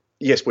that,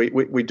 yes,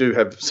 we do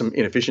have some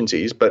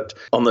inefficiencies, but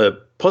on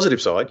the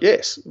positive side,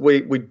 yes,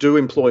 we do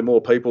employ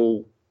more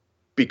people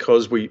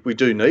because we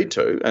do need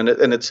to, and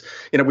it's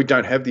we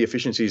don't have the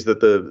efficiencies that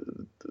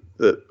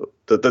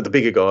the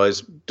bigger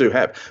guys do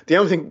have.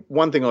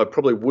 One thing I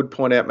probably would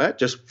point out, Matt,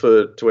 just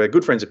to our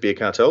good friends at Beer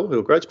Cartel, who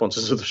are great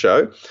sponsors of the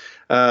show,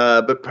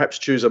 but perhaps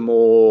choose a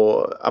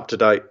more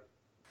up-to-date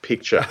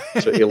picture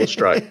to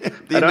illustrate.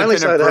 And I only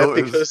say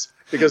that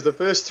because the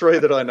first 3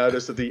 that I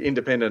noticed of the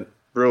independent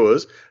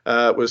brewers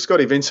was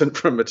Scotty Vincent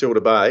from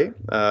Matilda Bay,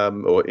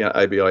 or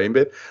ABI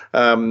InBev.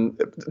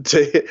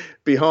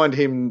 Behind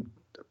him.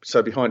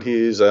 So behind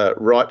his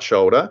right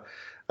shoulder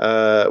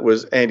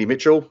was Andy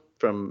Mitchell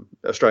from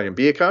Australian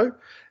Beer Co.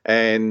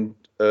 And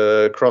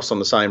across on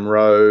the same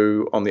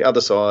row on the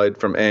other side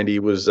from Andy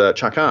was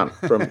Chuck Hahn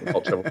from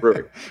Old Chapel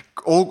Brewing.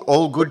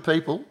 All good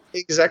people.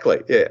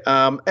 Exactly, yeah.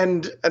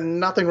 And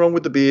nothing wrong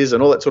with the beers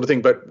and all that sort of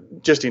thing,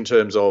 but just in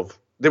terms of,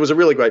 there was a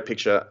really great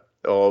picture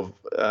of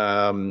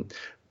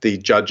the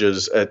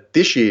judges at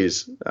this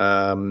year's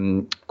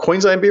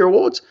Queensland Beer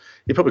Awards.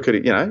 You probably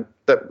could,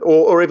 that,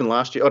 or even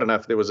last year. I don't know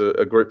if there was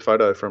a group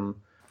photo from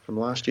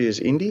last year's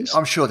Indies.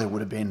 I'm sure there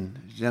would have been.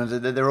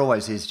 There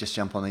always is. Just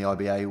jump on the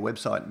IBA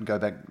website and go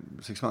back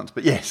 6 months.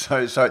 But yeah,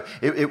 so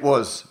it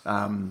was,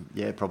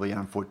 probably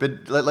on foot.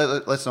 But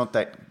let's not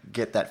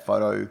get that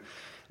photo.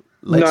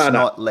 Let's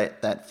not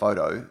let that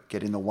photo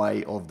get in the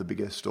way of the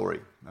bigger story.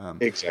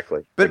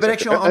 Exactly. But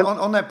actually,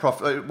 on that,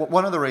 Prof,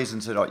 one of the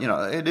reasons that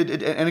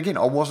and again,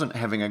 I wasn't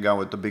having a go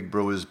at the big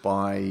brewers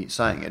by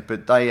saying it,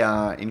 but they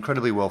are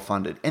incredibly well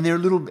funded, and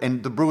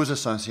and the Brewers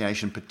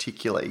Association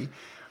particularly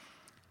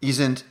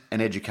isn't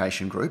an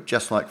education group,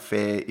 just like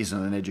FAIR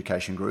isn't an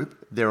education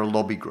group. They're a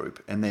lobby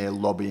group, and they're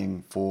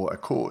lobbying for a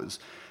cause.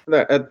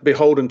 They're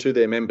beholden to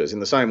their members in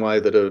the same way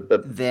that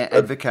they're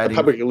advocating. A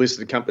publicly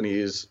listed company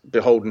is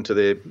beholden to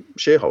their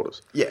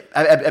shareholders. Yeah,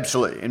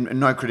 absolutely, and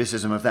no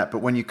criticism of that. But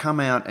when you come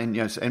out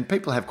and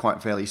people have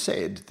quite fairly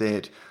said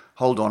that,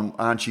 hold on,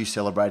 aren't you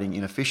celebrating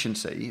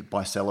inefficiency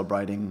by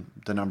celebrating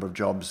the number of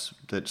jobs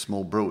that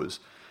small brewers?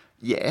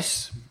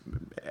 Yes,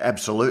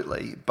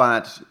 absolutely,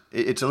 but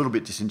it's a little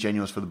bit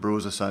disingenuous for the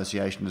Brewers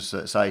Association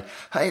to say,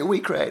 hey, we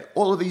create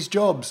all of these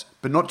jobs,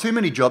 but not too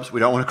many jobs. We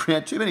don't want to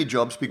create too many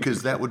jobs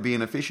because that would be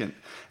inefficient.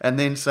 And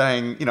then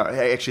saying,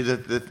 actually,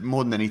 the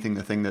more than anything,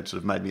 the thing that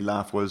sort of made me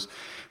laugh was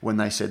when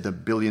they said the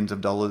billions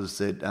of dollars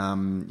that,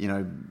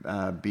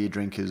 beer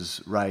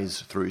drinkers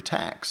raise through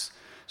tax.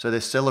 So they're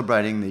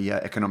celebrating the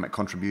economic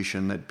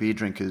contribution that beer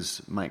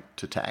drinkers make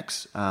to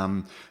tax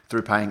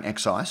through paying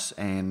excise,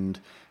 and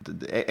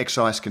the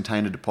excise,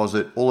 container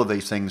deposit, all of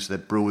these things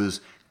that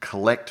brewers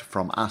collect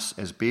from us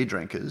as beer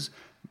drinkers,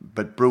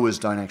 but brewers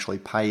don't actually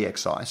pay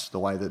excise the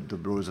way that the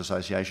Brewers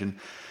Association.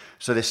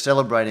 So they're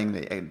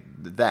celebrating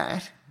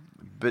that,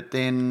 but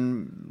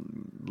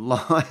then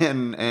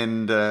Lion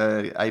and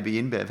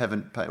AB InBev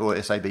haven't paid,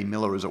 or SAB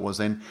Miller as it was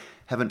then,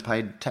 haven't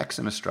paid tax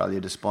in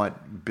Australia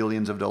despite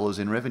billions of dollars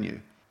in revenue.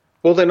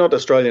 Well, they're not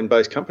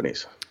Australian-based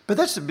companies. But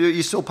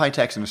you still pay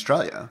tax in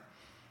Australia.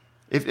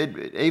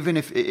 Even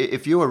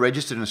if you are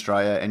registered in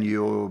Australia and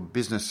your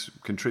business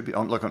contribute,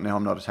 look, now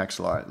I'm not a tax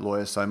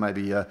lawyer, so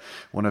maybe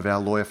one of our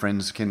lawyer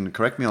friends can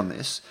correct me on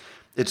this.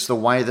 It's the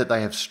way that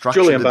they have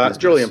structured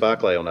Julian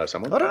Barclay will know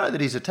someone. I don't know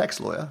that he's a tax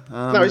lawyer.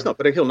 No, he's not,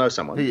 but he'll know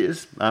someone. He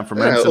is from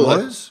Ramsden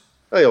Lawyers.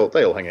 They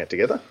all hang out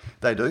together.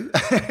 They do.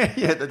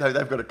 Yeah,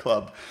 they've got a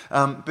club.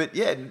 But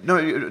yeah,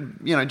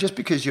 no, just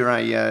because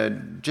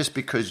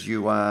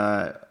you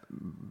are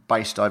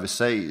based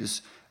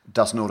overseas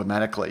doesn't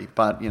automatically.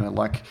 But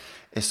like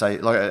AB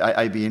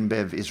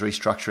InBev is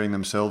restructuring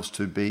themselves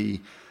to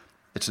be.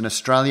 It's an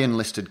Australian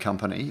listed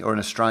company or an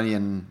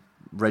Australian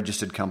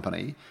registered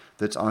company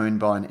that's owned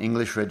by an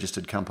English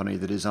registered company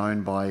that is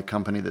owned by a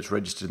company that's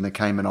registered in the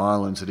Cayman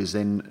Islands that is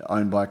then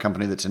owned by a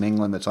company that's in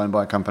England that's owned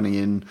by a company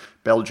in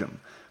Belgium.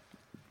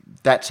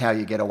 That's how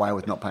you get away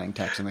with not paying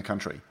tax in the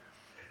country.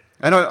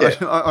 And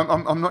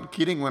I'm not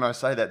kidding when I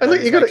say that. And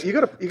look, you got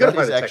to pay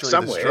the tax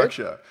somewhere. The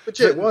structure. But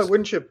yeah, why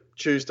wouldn't you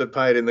choose to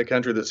pay it in the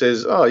country that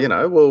says,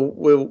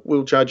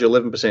 we'll charge you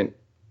 11%,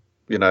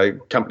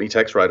 company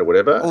tax rate or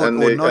whatever,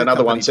 and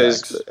another one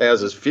says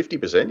ours is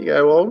 50%. You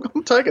go, well,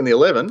 I'm taking the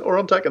 11 or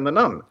I'm taking the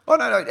none. Oh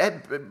no.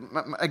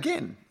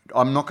 Again,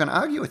 I'm not going to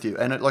argue with you,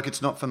 and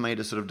it's not for me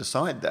to sort of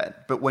decide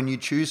that. But when you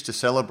choose to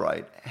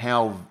celebrate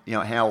how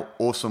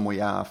awesome we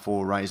are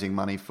for raising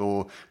money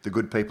for the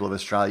good people of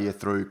Australia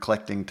through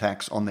collecting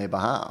tax on their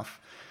behalf,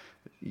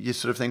 you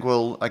sort of think,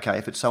 well, okay,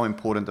 if it's so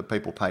important that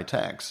people pay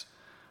tax,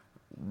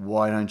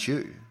 why don't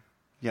you?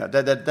 Yeah,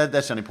 that's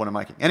the only point I'm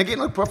making. And again,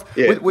 look, Prof,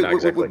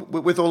 exactly.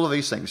 with all of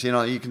these things,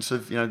 you can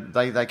sort of,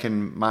 they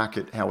can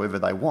market however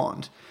they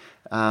want,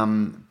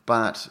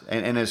 but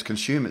as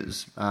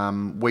consumers,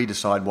 we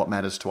decide what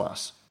matters to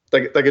us.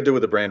 They could do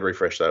with a brand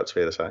refresh, though. It's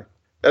fair to say.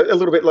 A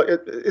little bit like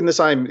in the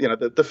same,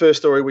 the first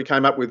story we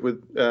came up with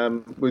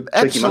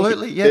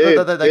absolutely, Cheeky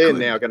yeah, they're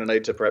now going to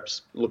need to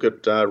perhaps look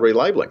at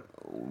relabeling.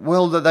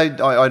 Well,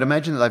 I'd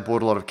imagine that they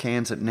bought a lot of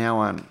cans that now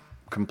aren't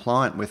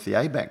compliant with the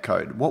ABAC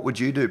code. What would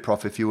you do,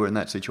 Prof, if you were in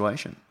that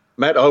situation?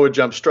 Matt, I would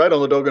jump straight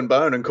on the dog and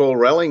bone and call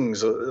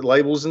Rallings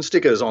Labels and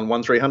Stickers on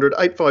 1300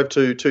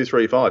 852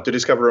 235 to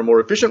discover a more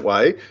efficient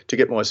way to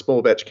get my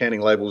small batch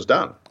canning labels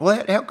done.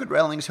 Well, how could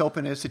Rallings help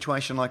in a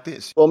situation like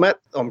this? Well, Matt,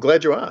 I'm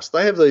glad you asked.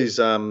 They have these,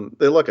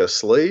 they're like a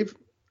sleeve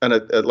and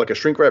like a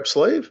shrink wrap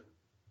sleeve.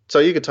 So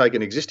you could take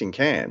an existing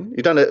can.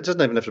 It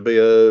doesn't even have to be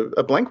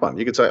a blank one.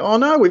 You could say, oh,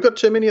 no, we've got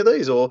too many of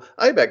these, or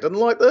ABAC doesn't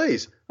like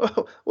these.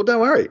 Oh, well,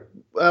 don't worry.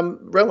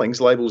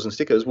 Rallings Labels and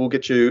Stickers will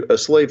get you a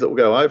sleeve that will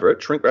go over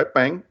it, shrink wrap,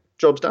 bang,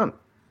 job's done.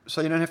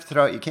 So you don't have to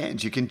throw out your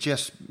cans. You can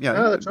just,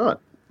 No, that's right.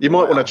 You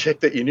might want to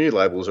check that your new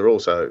labels are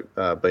also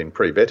been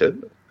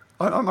pre-vetted.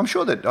 I'm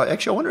sure that,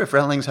 actually, I wonder if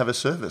Rallings have a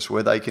service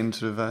where they can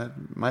sort of,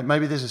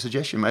 maybe there's a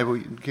suggestion. Maybe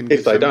we can.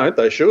 If they don't,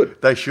 they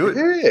should. They should.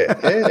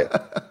 Yeah.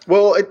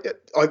 Well,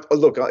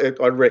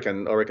 I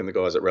reckon the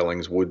guys at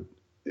Rallings would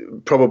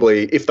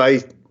probably, if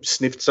they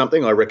sniffed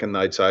something, I reckon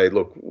they'd say,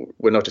 look,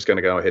 we're not just going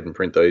to go ahead and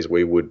print these.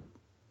 We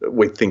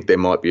think there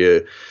might be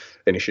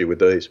an issue with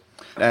these.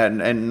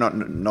 And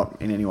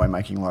not in any way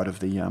making light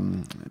of the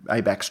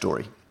ABAC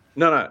story.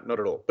 No, not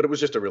at all. But it was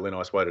just a really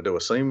nice way to do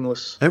a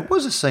seamless. It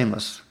was a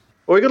seamless.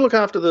 Well, we got to look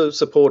after the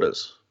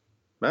supporters,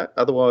 Matt.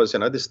 Otherwise,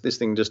 this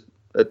thing just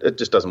It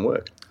just doesn't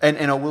work. And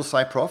I will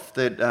say, Prof,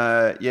 that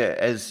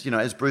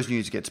as Brews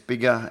News gets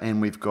bigger,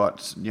 and we've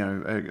got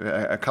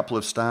a couple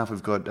of staff,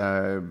 we've got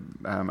a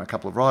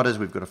couple of writers,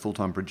 we've got a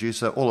full-time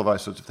producer, all of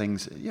those sorts of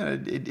things.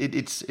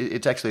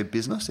 It's actually a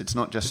business. It's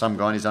not just some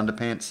guy in his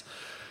underpants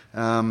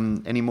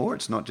anymore.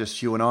 It's not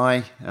just you and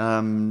I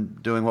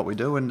doing what we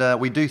do, and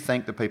we do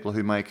thank the people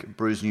who make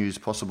Brews News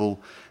possible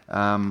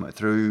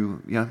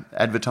through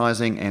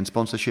advertising and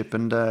sponsorship.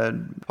 And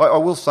I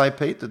will say,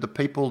 Pete, that the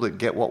people that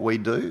get what we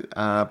do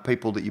are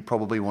people that you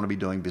probably want to be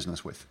doing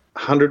business with.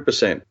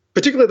 100%.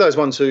 Particularly those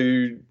ones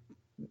who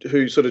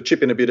sort of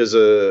chip in a bit as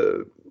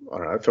a, I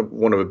don't know, for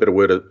want of a better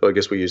word, I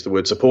guess we use the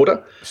word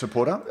supporter.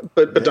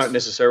 But yes. Don't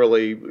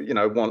necessarily,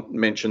 want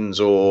mentions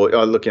or,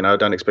 I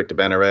don't expect a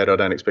banner ad. I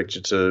don't expect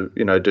you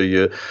to, do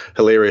your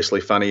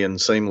hilariously funny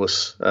and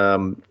seamless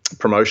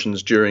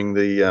promotions during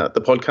the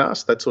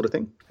podcast, that sort of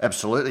thing.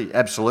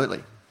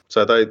 Absolutely.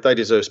 So they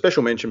deserve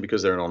special mention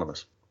because they're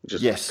anonymous, which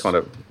is kind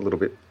of a little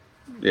bit,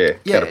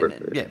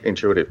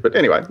 intuitive. But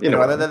anyway,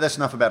 that's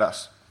enough about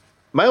us.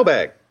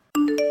 Mailbag.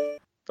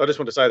 I just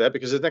want to say that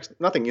because there's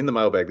nothing in the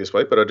mailbag this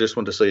week, but I just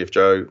want to see if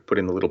Joe put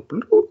in the little...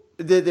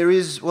 There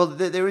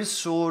is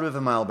sort of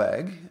a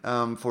mailbag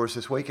for us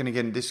this week, and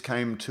again, this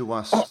came to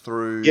us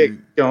through... Yeah,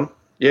 go on.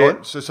 Yeah.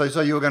 Oh,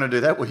 so you were going to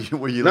do that? Were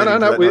you? No.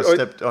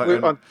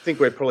 I think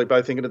we're probably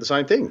both thinking of the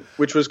same thing,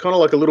 which was kind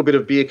of like a little bit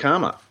of beer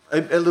karma.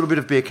 A little bit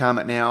of beer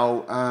karma.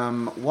 Now,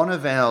 one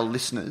of our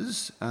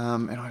listeners,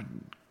 and I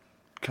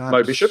can't...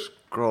 Mo Bishop?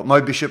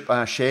 Mo Bishop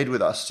shared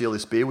with us Steal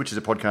This Beer, which is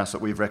a podcast that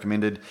we've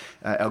recommended,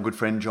 our good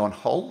friend John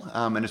Hull,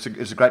 and it's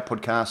a great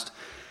podcast.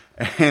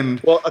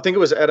 And I think it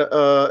was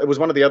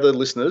one of the other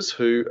listeners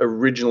who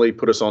originally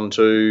put us on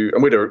to,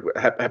 and we'd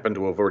happened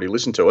to have already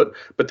listened to it,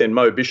 but then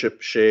Mo Bishop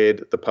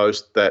shared the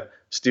post that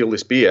Steal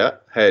This Beer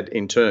had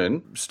in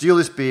turn. Steal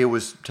This Beer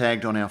was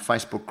tagged on our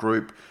Facebook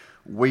group.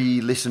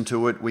 We listened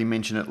to it. We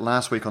mentioned it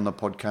last week on the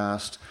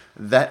podcast.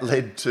 That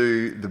led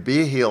to the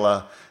Beer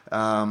Healer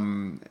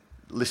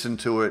listened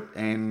to it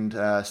and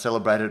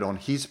celebrated on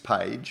his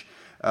page,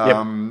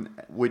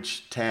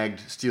 which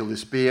tagged Steal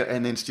This Beer,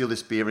 and then Steal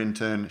This Beer in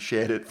turn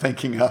shared it,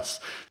 thanking us.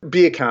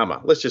 Beer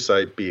karma. Let's just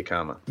say beer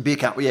karma. Beer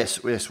karma.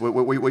 Yes.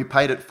 We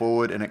paid it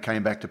forward, and it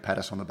came back to pat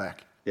us on the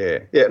back.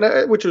 Yeah.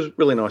 No, which was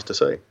really nice to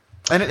see.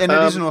 And it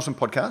is an awesome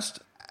podcast.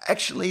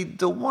 Actually,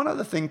 the one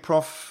other thing,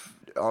 Prof.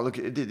 Oh, look,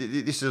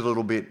 this is a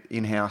little bit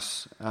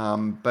in-house,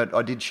 but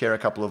I did share a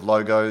couple of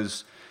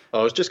logos.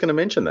 I was just going to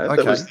mention that.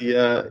 Okay. That was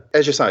the,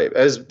 as you say,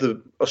 as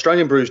the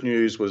Australian Brews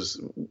News was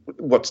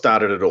what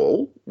started it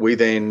all, we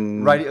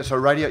then...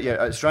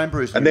 Australian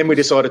Brews News. And then we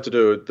decided to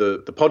do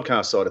the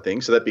podcast side of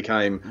things, so that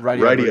became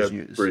Radio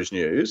Brews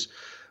News.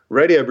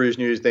 Radio Brews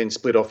News then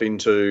split off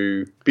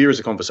into Beer as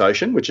a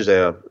Conversation, which is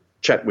our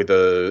chat with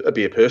a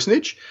beer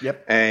personage.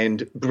 Yep.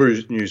 And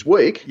Brews News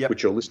Week,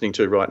 which you're listening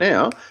to right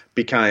now,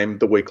 became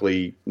the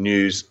weekly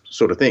news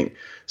sort of thing.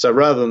 So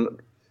rather than...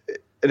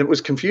 And it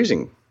was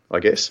confusing, I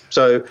guess.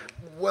 So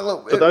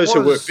for those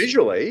who work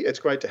visually, it's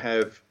great to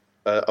have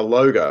a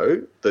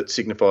logo that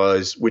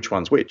signifies which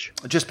one's which.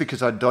 Just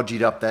because I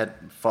dodgied up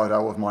that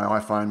photo of my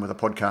iPhone with a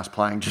podcast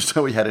playing, just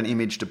so we had an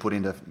image to put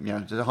into,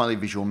 it's a highly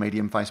visual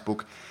medium,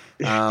 Facebook.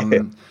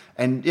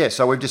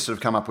 So we've just sort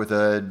of come up with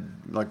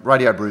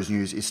Radio Brews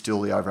News is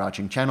still the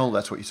overarching channel.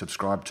 That's what you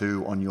subscribe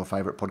to on your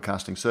favourite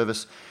podcasting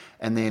service.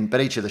 But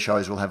each of the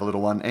shows will have a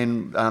little one.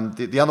 And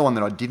the other one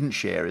that I didn't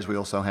share is we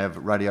also have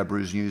Radio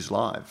Brews News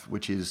Live,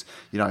 which is,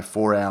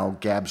 for our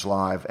Gabs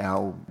Live,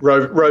 our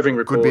roving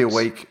reports. Could be a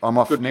week. I'm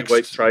off Good next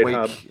week.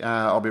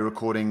 I'll be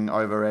recording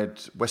over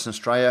at Western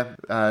Australia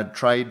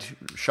Trade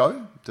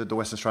Show, the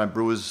Western Australian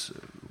Brewers.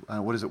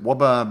 What is it?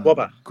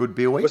 Wobba. Good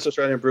Beer Week. West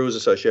Australian Brewers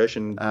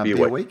Association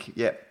Beer Week.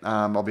 Yeah.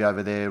 I'll be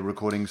over there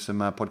recording some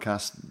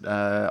podcasts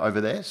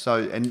over there.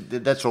 So, and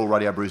that's all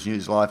Radio Brews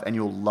News Live, and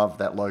you'll love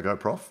that logo,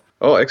 Prof.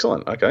 Oh,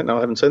 excellent. Okay. No,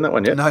 I haven't seen that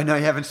one yet. No,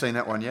 you haven't seen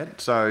that one yet.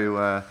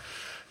 So,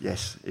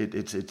 yes,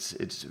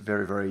 it's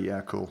very, very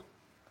cool.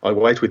 I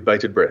wait with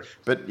bated breath.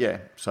 But yeah,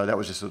 so that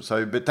was just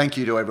so. But thank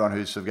you to everyone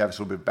who sort of gave us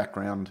a little bit of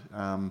background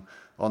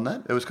on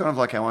that. It was kind of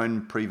like our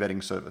own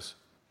pre-vetting service.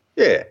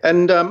 Yeah,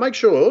 and make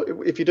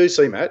sure if you do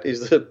see Matt,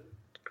 is the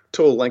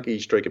tall, lanky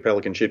streak of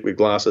pelican shit with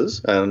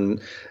glasses,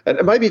 and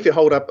maybe if you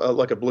hold up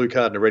like a blue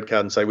card and a red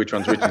card and say which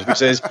one's which, and if he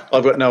says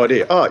I've got no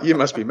idea, you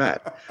must be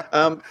Matt.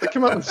 But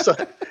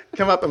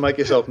come up and make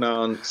yourself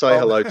known. Say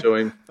hello to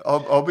him.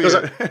 I'll be.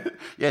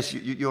 Yes,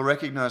 you'll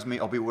recognise me.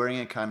 I'll be wearing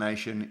a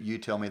carnation. You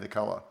tell me the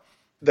colour.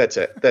 That's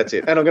it.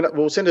 And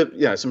we'll send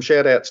some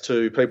shout outs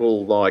to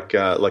people like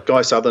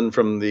Guy Southern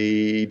from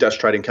the Dutch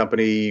Trading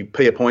Company,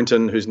 Pia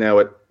Poynton, who's now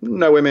at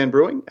Nowhere Man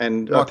Brewing,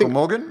 and Michael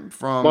Morgan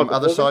from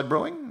Other Side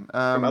Brewing,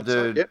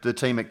 the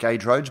team at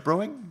Gage Roads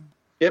Brewing.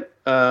 Yep.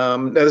 Now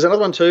there's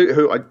another one too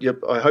who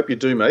I hope you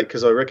do meet,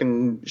 because I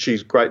reckon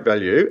she's great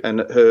value,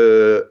 and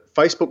her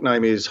Facebook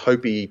name is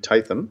Hopi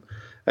Tatham.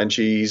 and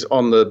she's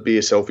on the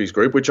Beer Selfies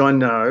group, which I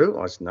know.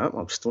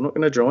 I'm still not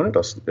going to join it.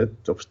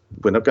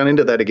 We're not going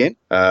into that again.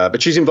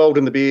 But she's involved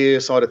in the beer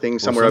side of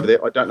things somewhere over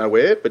there. I don't know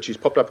where, but she's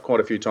popped up quite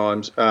a few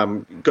times.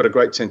 Got a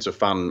great sense of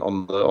fun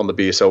on the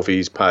Beer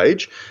Selfies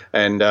page,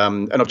 and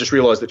I've just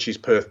realised that she's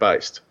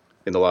Perth-based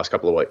in the last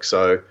couple of weeks.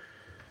 So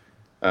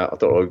I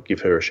thought I'd give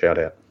her a shout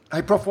out.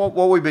 Hey, Prof,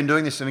 while we've been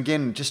doing this, and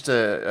again, just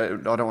I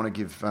don't want to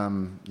give,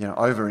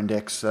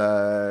 over-index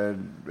our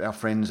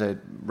friends at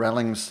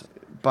Rallings,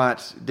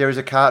 but there is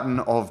a carton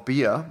of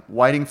beer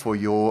waiting for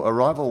your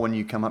arrival when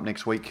you come up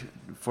next week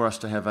for us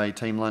to have a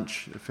team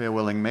lunch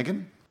farewelling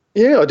Megan.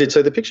 Yeah, I did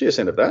see the picture you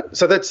sent of that.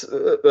 So that's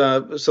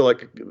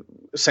like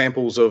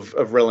samples of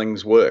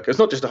Relling's work. It's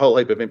not just a whole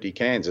heap of empty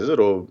cans, is it?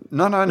 Or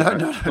no,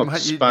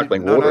 mate,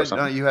 sparkling water or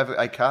something. No, you have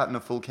a carton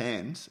of full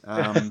cans,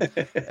 and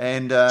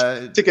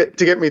to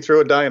get me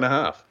through a day and a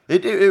half.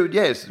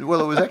 Yes.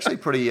 Well, it was actually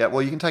pretty.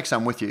 Well, you can take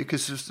some with you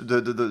because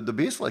the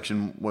beer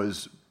selection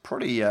was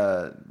pretty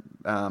top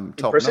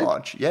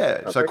notch.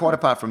 Yeah. So quite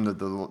apart from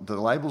the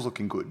labels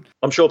looking good,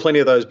 I'm sure plenty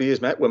of those beers,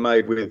 Matt, were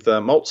made with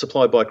malt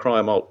supplied by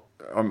Cryer Malt.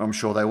 I'm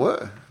sure they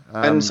were.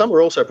 And some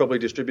were also probably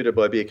distributed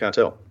by Beer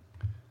Cartel.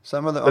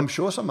 Some of them, I'm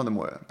sure some of them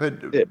were.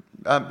 But yeah.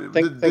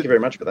 Thank you very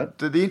much for that.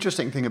 The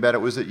interesting thing about it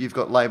was that you've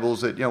got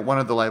labels that, one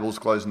of the labels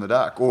glows in the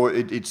dark, or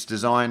it's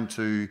designed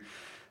to,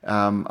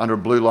 under a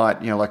blue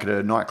light, like at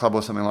a nightclub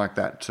or something like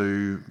that,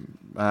 to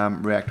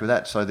react with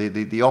that. So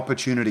the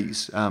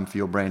opportunities for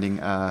your branding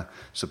are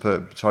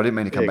superb. So I didn't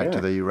mean to come back to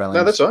the Rallings.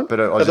 No, that's fine.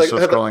 But I was just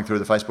scrolling through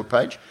the Facebook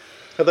page.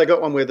 Have they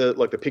got one where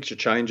the picture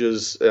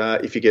changes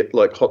if you get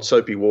like hot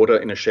soapy water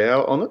in a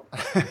shower on it?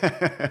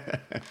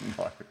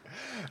 No.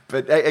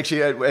 But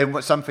actually,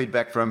 and some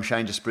feedback from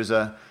Shane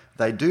Desprizza,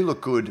 they do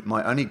look good.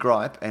 My only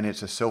gripe, and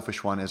it's a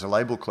selfish one as a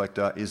label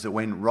collector, is that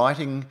when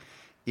writing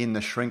in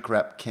the shrink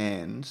wrap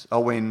cans,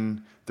 or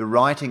when the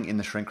writing in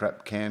the shrink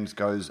wrap cans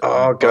goes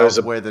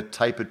where the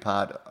tapered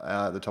part,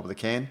 the top of the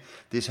can,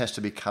 this has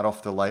to be cut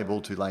off the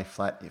label to lay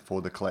flat for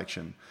the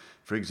collection.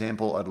 For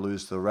example, I'd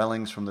lose the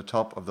Rallings from the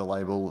top of the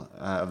label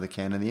of the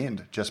can in the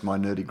end. Just my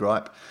nerdy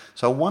gripe.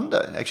 So I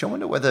wonder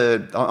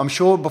whether, I'm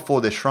sure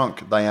before they're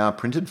shrunk, they are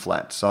printed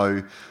flat.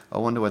 So I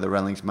wonder whether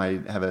Rallings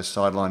may have a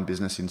sideline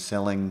business in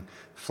selling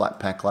flat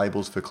pack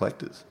labels for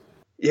collectors.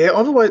 Yeah,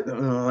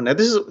 now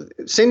this is,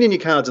 send in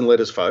your cards and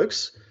letters,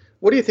 folks.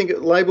 What do you think,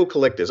 label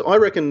collectors? I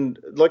reckon,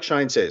 like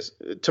Shane says,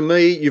 to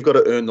me, you've got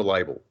to earn the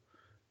label.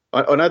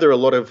 I know there are a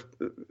lot of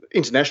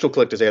international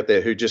collectors out there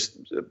who just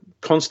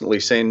constantly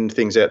send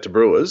things out to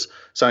brewers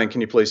saying, "Can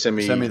you please send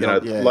me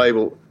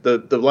label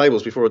the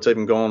labels before it's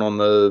even gone on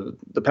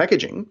the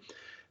packaging?"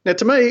 Now,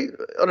 to me, I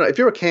don't know, if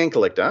you're a can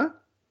collector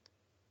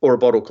or a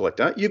bottle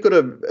collector,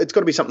 it's got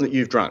to be something that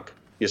you've drunk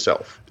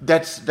yourself.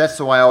 That's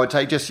the way I would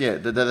take. That's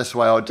the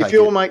way I would take.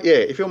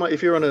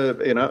 If you're on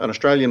an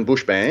Australian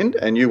bush band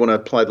and you want to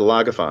play the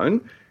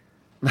Lagerphone.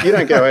 You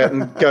don't go out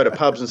and go to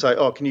pubs and say,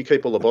 "Oh, can you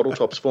keep all the bottle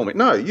tops for me?"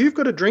 No, you've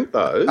got to drink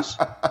those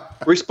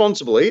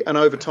responsibly and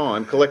over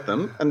time, collect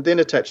them, and then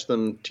attach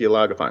them to your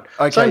Lagerphone.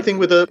 Okay. Same thing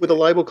with a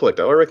label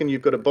collector. I reckon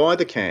you've got to buy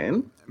the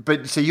can.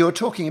 But so you're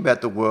talking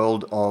about the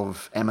world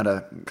of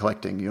amateur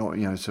collecting.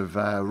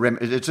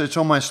 It's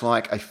almost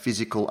like a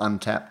physical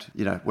Untapped.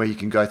 Where you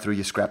can go through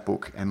your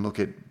scrapbook and look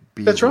at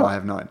beers That's right. I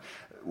have known.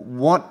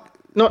 What?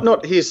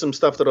 Not here's some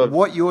stuff that I've...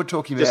 What you're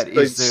talking about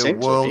is the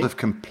world of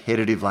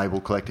competitive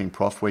label collecting,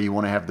 Prof, where you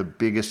want to have the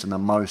biggest and the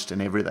most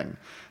and everything.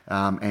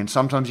 And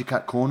sometimes you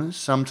cut corners.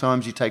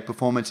 Sometimes you take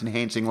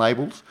performance-enhancing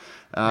labels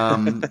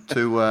to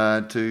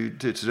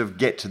sort of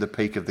get to the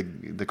peak of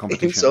the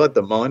competition. Inside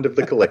the mind of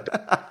the collector.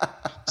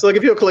 So, like,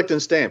 if you're collecting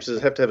stamps, does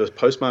it have to have a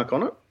postmark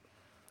on it?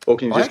 Or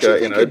can you just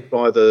go,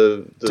 buy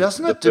the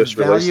doesn't it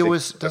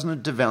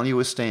devalue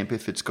a stamp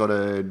if it's got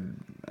a...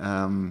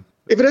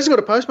 If it hasn't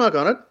got a postmark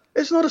on it,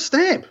 it's not a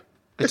stamp.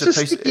 It's a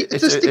sticky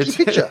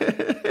picture.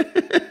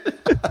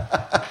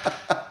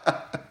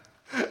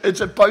 It's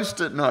a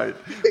post-it note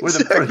with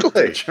a pretty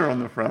picture on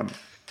the front.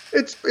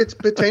 It's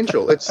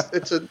potential. It's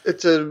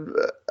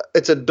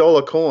a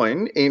dollar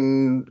coin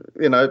in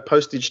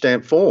postage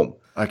stamp form.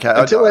 Okay.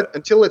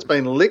 Until it's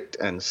been licked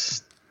and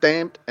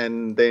stamped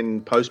and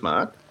then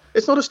postmarked,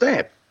 it's not a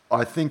stamp.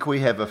 I think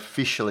we have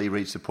officially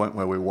reached the point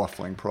where we're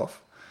waffling,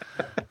 Prof.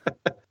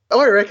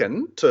 I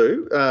reckon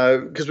too,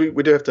 because we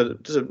do have to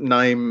just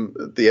name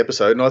the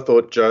episode, and I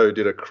thought Joe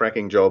did a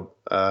cracking job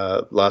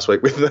last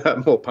week with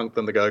More Punk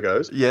Than the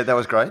Go-Go's. Yeah, that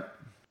was great.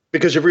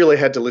 Because you've really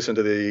had to listen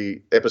to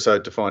the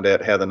episode to find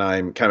out how the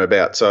name came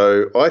about.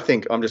 So I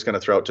think I'm just going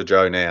to throw it to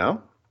Joe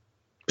now,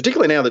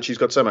 particularly now that she's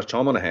got so much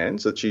time on her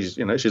hands that she's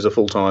a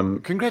full-time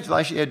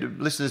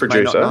Congratulations, listeners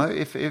producer. May not know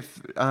if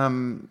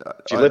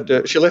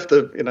she left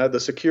the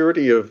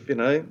security of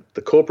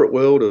the corporate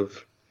world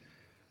of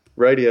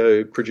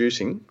radio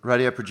producing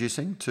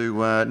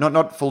to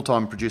not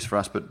full-time produce for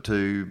us, but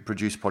to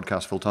produce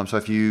podcasts full-time. So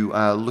if you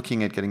are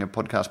looking at getting a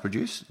podcast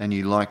produced and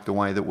you like the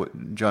way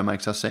that Joe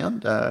makes us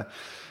sound,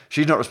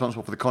 she's not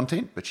responsible for the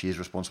content, but she is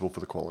responsible for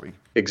the quality.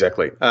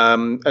 Exactly.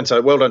 And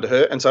so well done to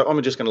her. And so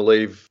I'm just going to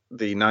leave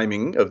the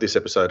naming of this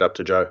episode up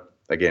to Joe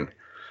again.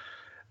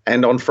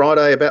 And on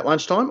Friday about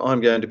lunchtime,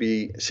 I'm going to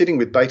be sitting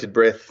with bated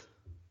breath,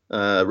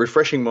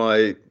 refreshing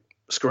my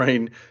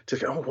screen to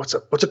go, oh, what's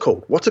it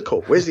called? What's it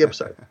called? Where's the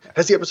episode?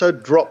 Has the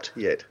episode dropped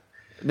yet?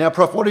 Now,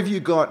 Prof, what have you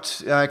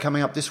got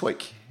coming up this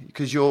week?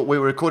 Because we were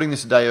recording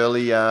this a day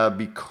early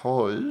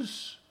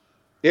because...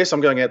 Yes,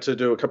 I'm going out to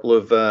do a couple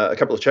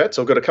of chats.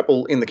 I've got a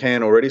couple in the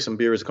can already, some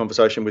beer as a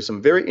conversation with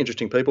some very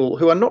interesting people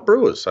who are not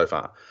brewers so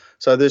far.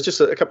 So there's just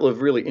a couple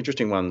of really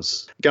interesting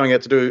ones. Going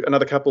out to do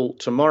another couple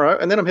tomorrow,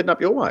 and then I'm heading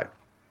up your way.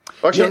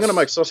 Actually, yes. I'm going to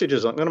make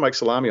sausages. I'm going to make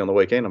salami on the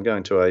weekend. I'm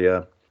going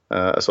to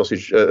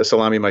a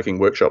salami making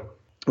workshop,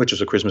 which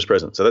is a Christmas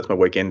present. So that's my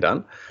weekend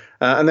done.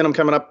 And then I'm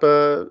coming up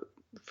for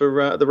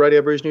the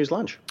Radio Brews News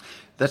lunch.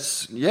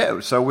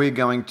 So we're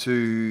going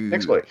to...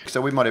 Next week. So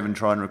we might even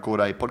try and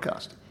record a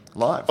podcast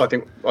live. I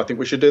think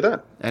we should do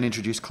that. And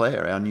introduce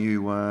Claire, our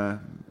new...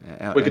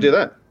 we could do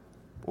that.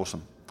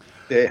 Awesome.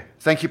 Yeah.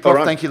 Thank you, Prof.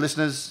 Right. Thank you,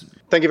 listeners.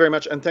 Thank you very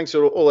much. And thanks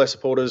to all our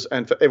supporters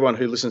and for everyone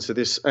who listens to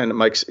this and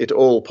makes it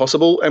all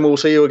possible. And we'll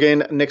see you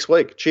again next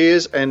week.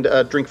 Cheers and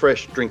drink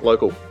fresh, drink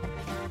local.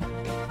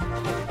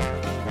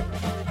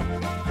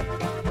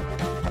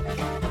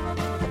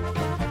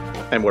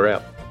 And we're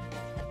out.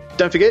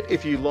 Don't forget,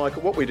 if you like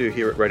what we do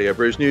here at Radio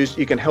Brews News,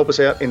 you can help us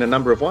out in a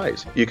number of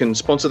ways. You can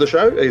sponsor the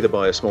show either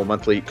by a small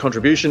monthly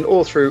contribution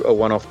or through a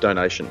one-off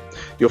donation.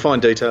 You'll find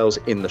details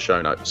in the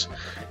show notes.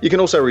 You can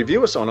also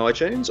review us on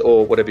iTunes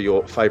or whatever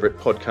your favourite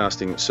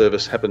podcasting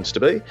service happens to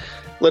be.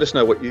 Let us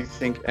know what you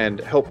think and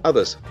help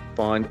others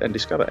find and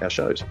discover our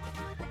shows.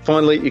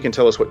 Finally, you can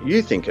tell us what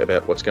you think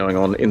about what's going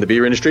on in the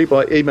beer industry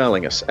by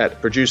emailing us at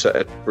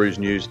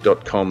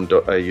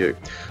producer@brewsnews.com.au.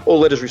 All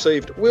letters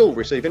received will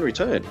receive in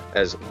return,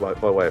 as by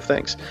way of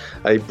thanks,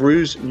 a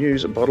Brews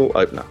News bottle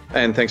opener.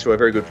 And thanks to our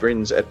very good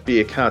friends at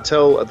Beer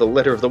Cartel, the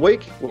letter of the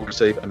week will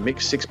receive a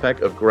mixed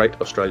six-pack of great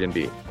Australian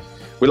beer.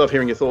 We love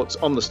hearing your thoughts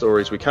on the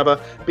stories we cover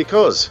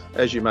because,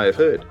 as you may have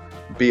heard,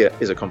 beer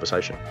is a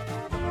conversation.